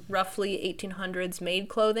in roughly 1800s maid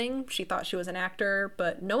clothing. She thought she was an actor,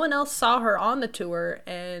 but no one else saw her on the tour,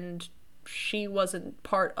 and she wasn't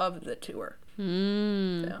part of the tour.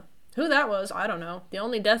 So, who that was, I don't know. The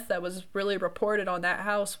only death that was really reported on that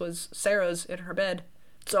house was Sarah's in her bed.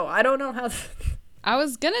 So I don't know how... I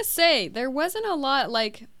was gonna say, there wasn't a lot,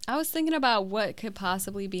 like, I was thinking about what could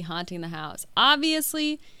possibly be haunting the house.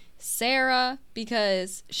 Obviously, Sarah,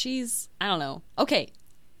 because she's, I don't know. Okay,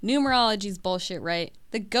 numerology's bullshit, right?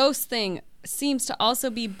 The ghost thing seems to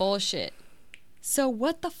also be bullshit. So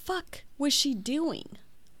what the fuck was she doing?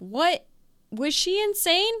 What? Was she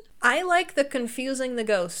insane? I like the confusing the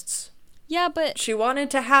ghosts. Yeah, but... She wanted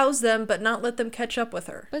to house them, but not let them catch up with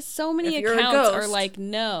her. But so many If you're a accounts are ghost- like,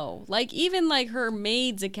 no. Like, even, like, her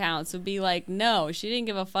maid's accounts would be like, no, she didn't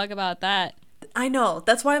give a fuck about that. I know.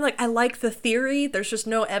 That's why I'm like, I like the theory. There's just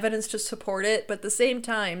no evidence to support it. But at the same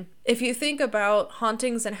time, if you think about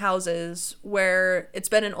hauntings in houses where it's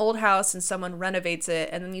been an old house and someone renovates it,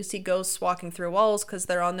 and then you see ghosts walking through walls because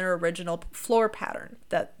they're on their original floor pattern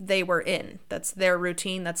that they were in. That's their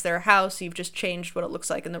routine. That's their house. You've just changed what it looks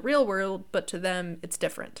like in the real world, but to them, it's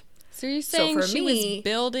different. So you're saying she was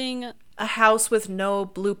building a house with no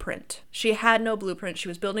blueprint. She had no blueprint. She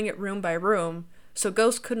was building it room by room. So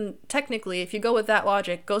ghosts couldn't, technically, if you go with that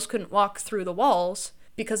logic, ghosts couldn't walk through the walls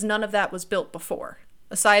because none of that was built before.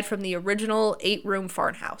 Aside from the original 8-room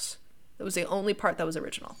farmhouse. That was the only part that was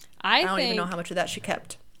original. I don't even know how much of that she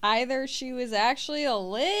kept. Either she was actually a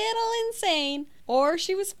little insane or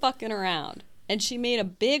she was fucking around. And she made a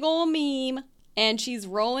big old meme and she's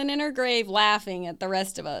rolling in her grave laughing at the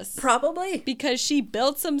rest of us. Probably. Because she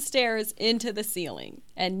built some stairs into the ceiling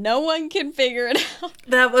and no one can figure it out.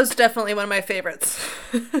 That was definitely one of my favorites.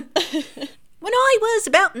 When I was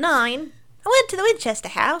about 9, I went to the Winchester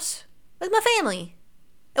house with my family.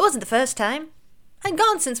 It wasn't the first time. I'd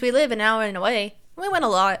gone since we live an hour and away. We went a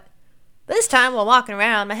lot. But this time while walking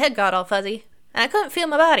around, my head got all fuzzy and I couldn't feel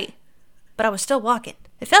my body. But I was still walking.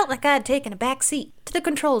 It felt like I had taken a back seat to the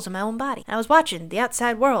controls of my own body. I was watching the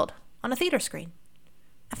outside world on a theater screen.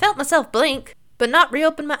 I felt myself blink, but not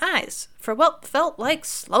reopen my eyes for what felt like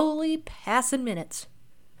slowly passing minutes.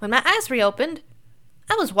 When my eyes reopened,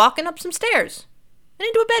 I was walking up some stairs and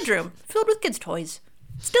into a bedroom filled with kids' toys.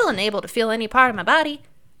 Still unable to feel any part of my body,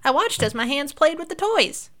 I watched as my hands played with the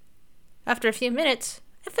toys. After a few minutes,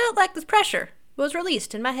 it felt like the pressure was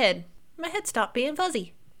released in my head. My head stopped being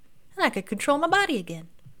fuzzy, and I could control my body again.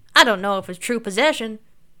 I don't know if it's true possession,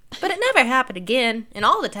 but it never happened again in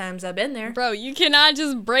all the times I've been there. Bro, you cannot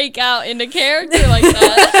just break out into character like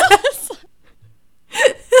that.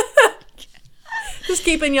 Just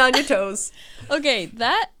keeping you on your toes. Okay,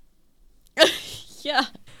 that... yeah.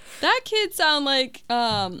 That kid sound like,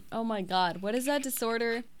 oh my god, what is that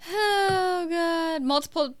disorder? Oh god,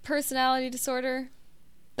 multiple personality disorder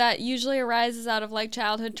that usually arises out of like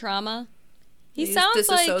childhood trauma. He's sounds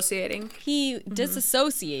disassociating. Like he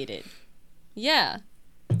disassociated. Yeah.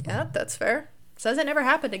 Yeah, that's fair. Says it never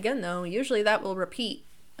happened again though. Usually that will repeat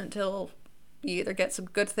until you either get some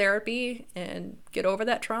good therapy and get over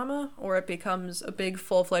that trauma, or it becomes a big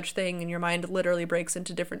full-fledged thing and your mind literally breaks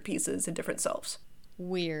into different pieces and different selves.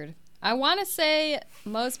 Weird. I want to say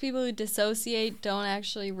most people who dissociate don't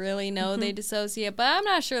actually really know they dissociate, but I'm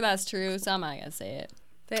not sure that's true, so I'm not going to say it.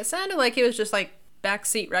 It sounded like he was just like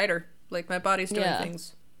backseat rider. Like my body's doing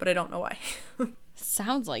things, but I don't know why.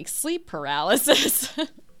 Sounds like sleep paralysis.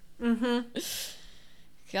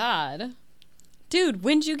 God. Dude,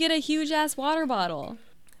 when'd you get a huge-ass water bottle?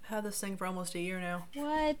 I've had this thing for almost a year now.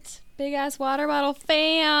 What? Big-ass water bottle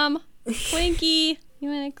fam. Clinky. You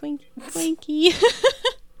want a clinky?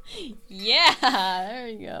 Yeah, there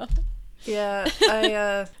you go.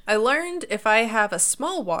 Yeah, I learned if I have a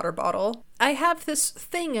small water bottle, I have this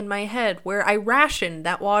thing in my head where I ration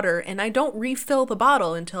that water and I don't refill the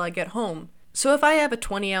bottle until I get home. So if I have a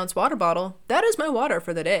 20-ounce water bottle, that is my water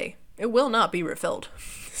for the day. It will not be refilled.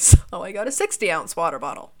 So I got a 60-ounce water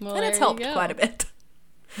bottle. Well, and it's helped quite a bit.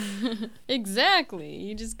 Exactly.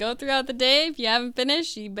 You just go throughout the day. If you haven't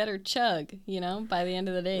finished, you better chug, by the end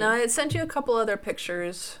of the day. Now, I had sent you a couple other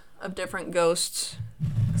pictures of different ghosts.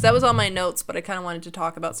 Because that was on my notes, but I kind of wanted to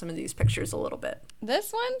talk about some of these pictures a little bit.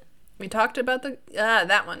 This one? We talked about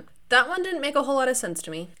that one. That one didn't make a whole lot of sense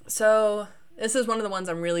to me. So, this is one of the ones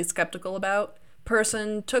I'm really skeptical about.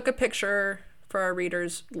 Person took a picture for our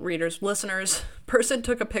listeners. Person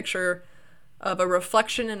took a picture of a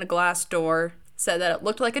reflection in a glass door, said that it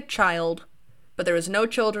looked like a child, but there was no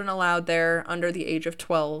children allowed there under the age of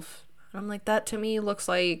 12. I'm like, that to me looks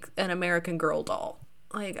like an American Girl doll.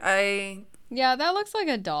 Yeah, that looks like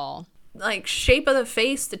a doll. Like, shape of the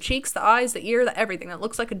face, the cheeks, the eyes, the ear, everything. That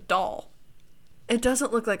looks like a doll. It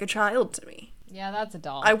doesn't look like a child to me. Yeah, that's a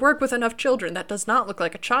doll. I work with enough children. That does not look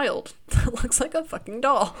like a child. That looks like a fucking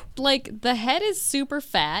doll. Like, the head is super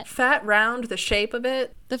fat. Fat, round, the shape of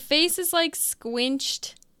it. The face is, like,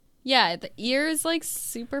 squinched. Yeah, the ear is, like,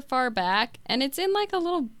 super far back. And it's in, like, a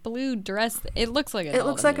little blue dress. It looks like a doll. It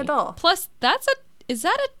looks like a doll. Plus, is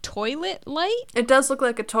that a toilet light? It does look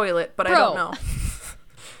like a toilet, but I don't know.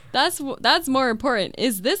 That's more important.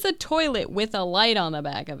 Is this a toilet with a light on the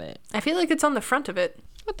back of it? I feel like it's on the front of it.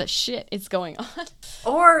 What the shit is going on?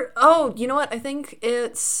 Or, you know what? I think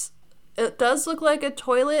it does look like a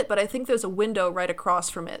toilet, but I think there's a window right across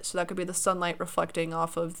from it. So that could be the sunlight reflecting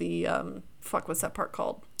off of the, what's that part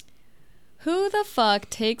called? Who the fuck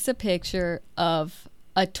takes a picture of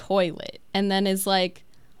a toilet and then is like,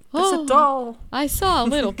 It's a doll. I saw a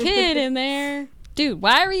little kid in there. Dude,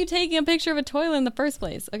 why were you taking a picture of a toilet in the first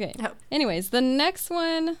place? Okay. Yep. Anyways, the next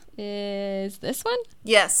one is this one?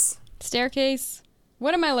 Yes. Staircase.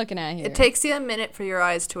 What am I looking at here? It takes you a minute for your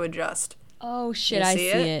eyes to adjust. Oh, shit, You I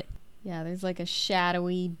see see it? it. Yeah, there's like a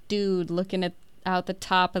shadowy dude looking out the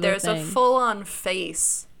top of the There's thing. a full-on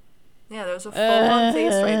face. Yeah, there's a full-on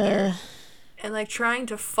face right there. And, like, trying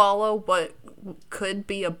to follow what could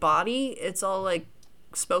be a body, it's all, like,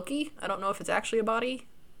 smoky. I don't know if it's actually a body,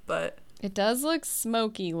 but... It does look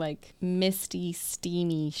smoky, like misty,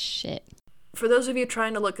 steamy shit. For those of you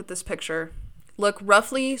trying to look at this picture, look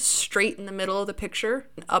roughly straight in the middle of the picture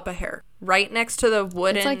and up a hair. Right next to the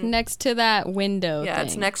wooden... It's like next to that window Yeah, thing.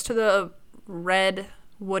 it's next to the red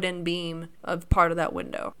wooden beam of part of that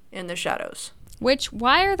window in the shadows.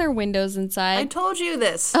 Why are there windows inside? I told you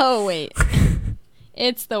this. Oh, wait.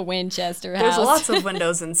 It's the Winchester house. There's lots of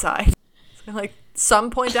windows inside. Like, some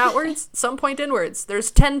point outwards, some point inwards. There's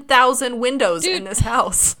 10,000 windows in this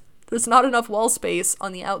house. There's not enough wall space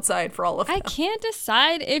on the outside for all of them. I can't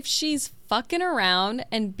decide if she's fucking around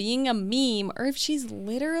and being a meme or if she's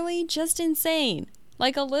literally just insane.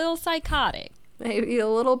 Like a little psychotic. Maybe a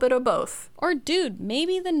little bit of both. Or, dude,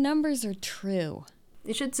 maybe the numbers are true.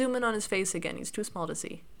 You should zoom in on his face again. He's too small to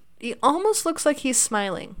see. He almost looks like he's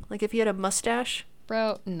smiling. Like if he had a mustache.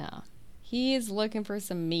 Bro, no. He's looking for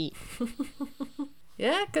some meat.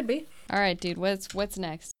 Yeah, it could be. All right, dude, what's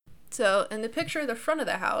next? So, in the picture of the front of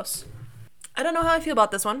the house, I don't know how I feel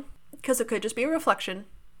about this one, because it could just be a reflection,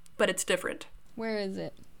 but it's different. Where is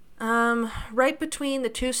it? Right between the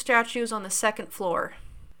two statues on the second floor.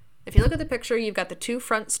 If you look at the picture, you've got the two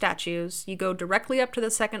front statues. You go directly up to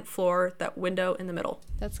the second floor, that window in the middle.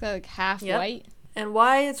 That's like half Yep. white? And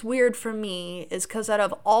why it's weird for me is because out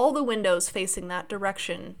of all the windows facing that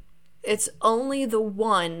direction, it's only the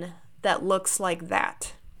one that looks like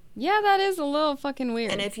that. Yeah, that is a little fucking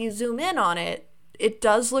weird. And if you zoom in on it, it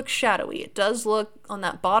does look shadowy. It does look on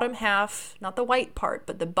that bottom half, not the white part,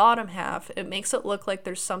 but the bottom half. It makes it look like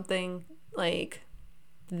there's something, like,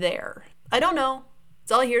 there. I don't know.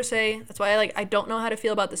 It's all hearsay. That's why I don't know how to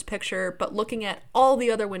feel about this picture, but looking at all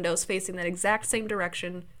the other windows facing that exact same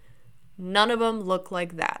direction, none of them look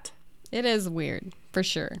like that. It is weird, for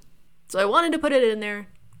sure. So I wanted to put it in there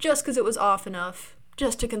just because it was off enough,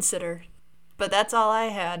 just to consider. But that's all I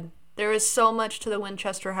had. There is so much to the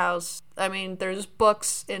Winchester house. I mean, there's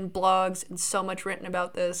books and blogs and so much written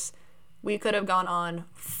about this. We could have gone on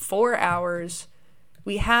 4 hours.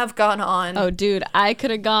 We have gone on. Oh, dude, I could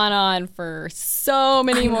have gone on for so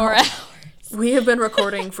many more hours. We have been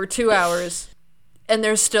recording for 2 hours, and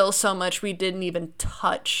there's still so much we didn't even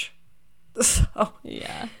touch. So,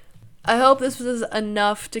 Yeah. I hope this was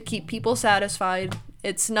enough to keep people satisfied.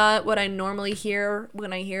 It's not what I normally hear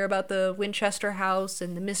when I hear about the Winchester house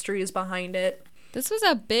and the mysteries behind it. This was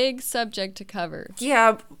a big subject to cover,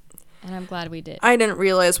 Yeah, and I'm glad we did. I didn't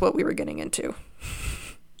realize what we were getting into.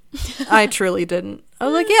 I truly didn't. I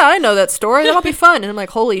was like, yeah, I know that story. That'll be fun. And I'm like,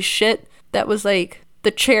 holy shit. That was like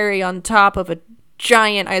the cherry on top of a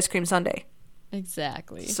giant ice cream sundae.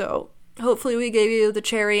 Exactly. So hopefully we gave you the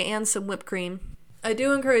cherry and some whipped cream. I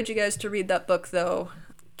do encourage you guys to read that book, though.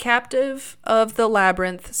 Captive of the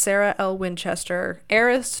Labyrinth, Sarah L. Winchester,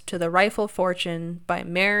 Heiress to the Rifle Fortune by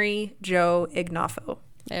Mary Jo Ignoffo.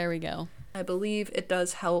 There we go. I believe it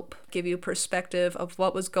does help give you perspective of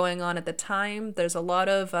what was going on at the time. There's a lot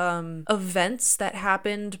of events that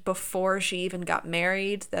happened before she even got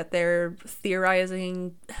married that they're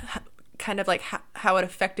theorizing kind of like how it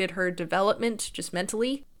affected her development just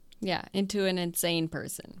mentally. Yeah, into an insane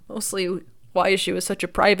person. Mostly why she was such a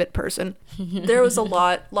private person. There was a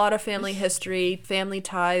lot of family history, family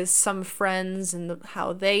ties, some friends, and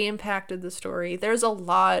how they impacted the story. There's a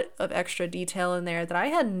lot of extra detail in there that I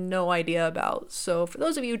had no idea about. So for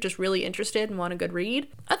those of you just really interested and want a good read,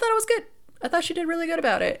 I thought it was good. I thought she did really good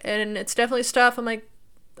about it. And it's definitely stuff I'm like,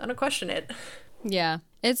 I don't question it. Yeah.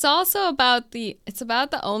 It's also about the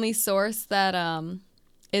only source that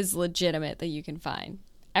is legitimate that you can find.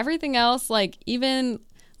 Everything else, like even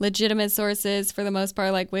legitimate sources for the most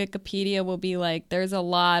part, like Wikipedia will be like, there's a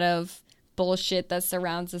lot of bullshit that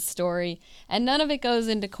surrounds the story, and none of it goes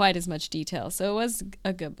into quite as much detail. So it was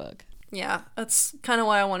a good book. Yeah, that's kind of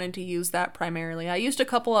why I wanted to use that primarily. I used a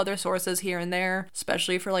couple other sources here and there,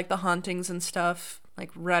 especially for like the hauntings and stuff,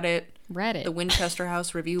 like Reddit, the Winchester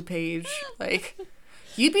House review page. Like,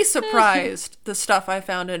 you'd be surprised the stuff I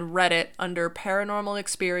found in Reddit under paranormal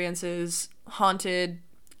experiences, haunted,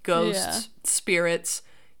 ghosts, spirits.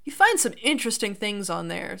 You find some interesting things on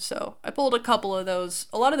there. So I pulled a couple of those.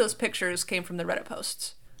 A lot of those pictures came from the Reddit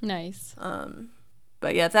posts. Nice.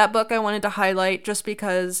 But yeah, that book I wanted to highlight just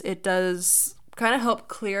because it does kind of help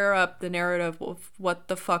clear up the narrative of what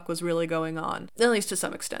the fuck was really going on. At least to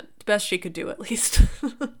some extent. Best she could do, at least.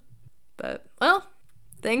 But, well,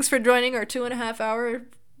 thanks for joining our 2.5 hour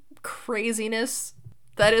craziness.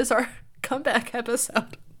 That is our comeback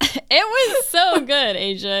episode. It was so good,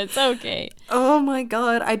 Aysia. It's okay. Oh my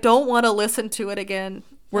god, I don't want to listen to it again.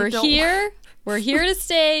 We're here. We're here to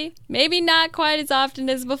stay. Maybe not quite as often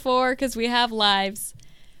as before because we have lives.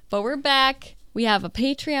 But we're back. We have a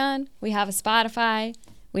Patreon. We have a Spotify.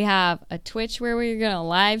 We have a Twitch where we're going to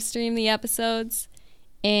live stream the episodes.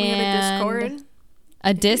 And we have a Discord.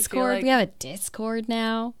 A Discord. We have a Discord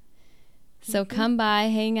now. So come by,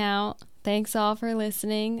 hang out. Thanks all for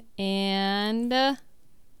listening. And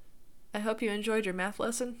I hope you enjoyed your math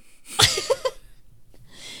lesson.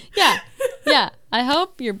 Yeah. I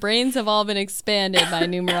hope your brains have all been expanded by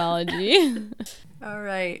numerology. All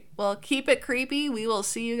right. Well, keep it creepy. We will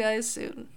see you guys soon.